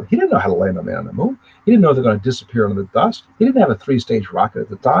Braun. He didn't know how to land a man on the moon. He didn't know they're going to disappear under the dust. He didn't have a 3-stage rocket at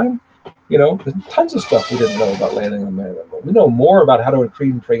the time. There's tons of stuff we didn't know about landing a man on the moon. We know more about how to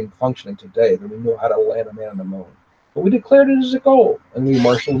retrieve and train functioning today than we know how to land a man on the moon. But we declared it as a goal, and we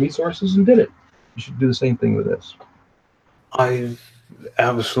marshaled resources and did it. You should do the same thing with this. I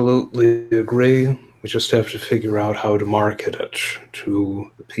absolutely agree. We just have to figure out how to market it to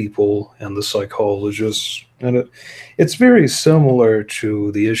the people and the psychologists. And it's very similar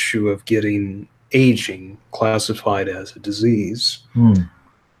to the issue of getting aging classified as a disease.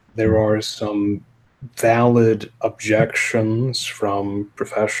 There are some valid objections from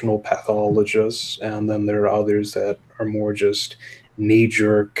professional pathologists, and then there are others that are more just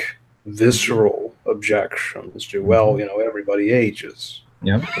knee-jerk, visceral objections to, well, everybody ages.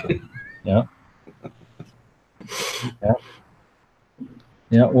 Yeah.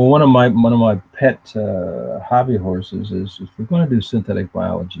 Well, one of my pet hobby horses is, if we're going to do synthetic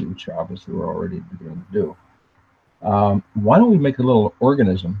biology, which obviously we're already beginning to do, why don't we make a little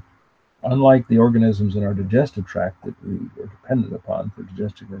organism, unlike the organisms in our digestive tract that we are dependent upon for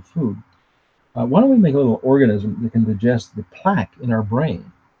digesting our food? Why don't we make a little organism that can digest the plaque in our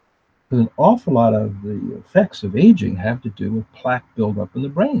brain? Because an awful lot of the effects of aging have to do with plaque buildup in the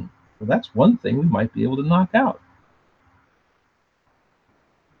brain. So that's one thing we might be able to knock out.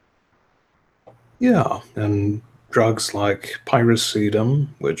 Yeah, and drugs like piracetam,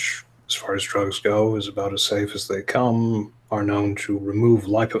 which, as far as drugs go, is about as safe as they come, are known to remove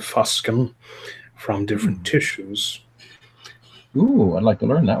lipofuscin from different tissues. Ooh, I'd like to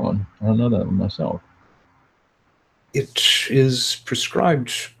learn that one. I don't know that one myself. It is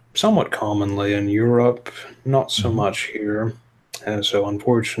prescribed somewhat commonly in Europe, not so much here. And so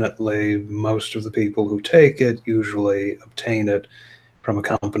unfortunately, most of the people who take it usually obtain it from a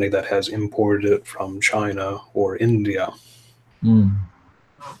company that has imported it from China or India.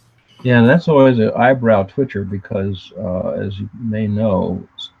 Yeah, and that's always an eyebrow twitcher because, as you may know,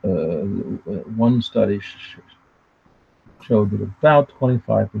 one study showed that about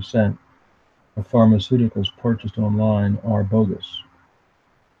 25% of pharmaceuticals purchased online are bogus.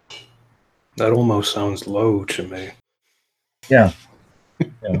 That almost sounds low to me. Yeah.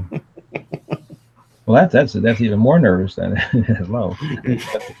 Well, that's even more nervous than low.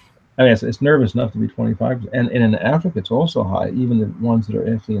 I mean, it's nervous enough to be 25%, and in Africa it's also high. Even the ones that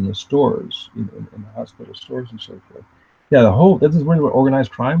are actually in the stores, in the hospital stores and so forth. Yeah, this is where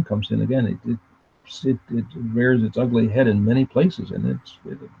organized crime comes in again. It rears its ugly head in many places, and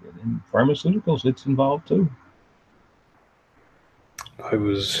in pharmaceuticals it's involved too. I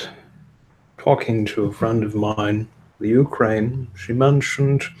was talking to a friend of mine, the Ukraine. She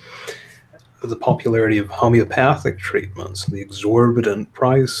mentioned the popularity of homeopathic treatments and the exorbitant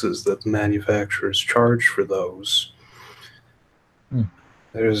prices that manufacturers charge for those.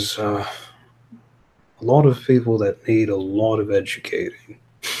 There's a lot of people that need a lot of educating.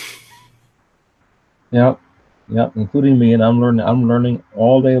 Yep, including me, and I'm learning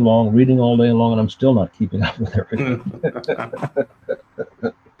all day long, reading all day long, and I'm still not keeping up with everything.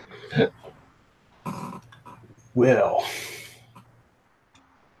 Well,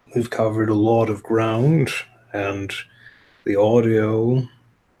 we've covered a lot of ground, and the audio,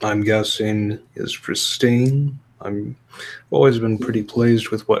 I'm guessing, is pristine. I've always been pretty pleased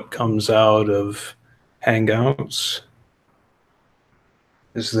with what comes out of Hangouts.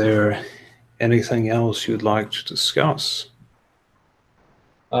 Is there anything else you'd like to discuss?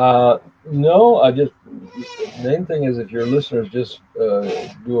 No, the main thing is, if your listeners just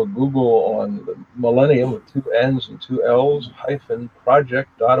do a Google on the Millennium with 2 N's and 2 L's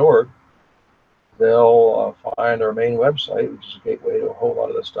 -project.org, they'll find our main website, which is a gateway to a whole lot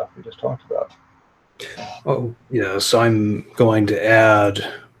of the stuff we just talked about. Oh, yes, I'm going to add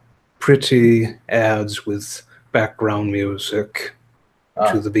pretty ads with background music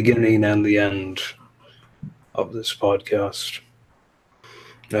to the beginning and the end of this podcast.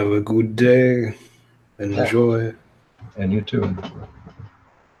 Have a good day. Enjoy. And you too.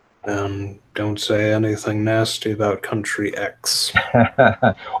 And don't say anything nasty about Country X.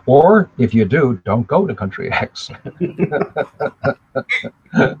 Or if you do, don't go to Country X.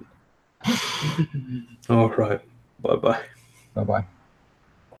 All right. Bye-bye. Bye-bye.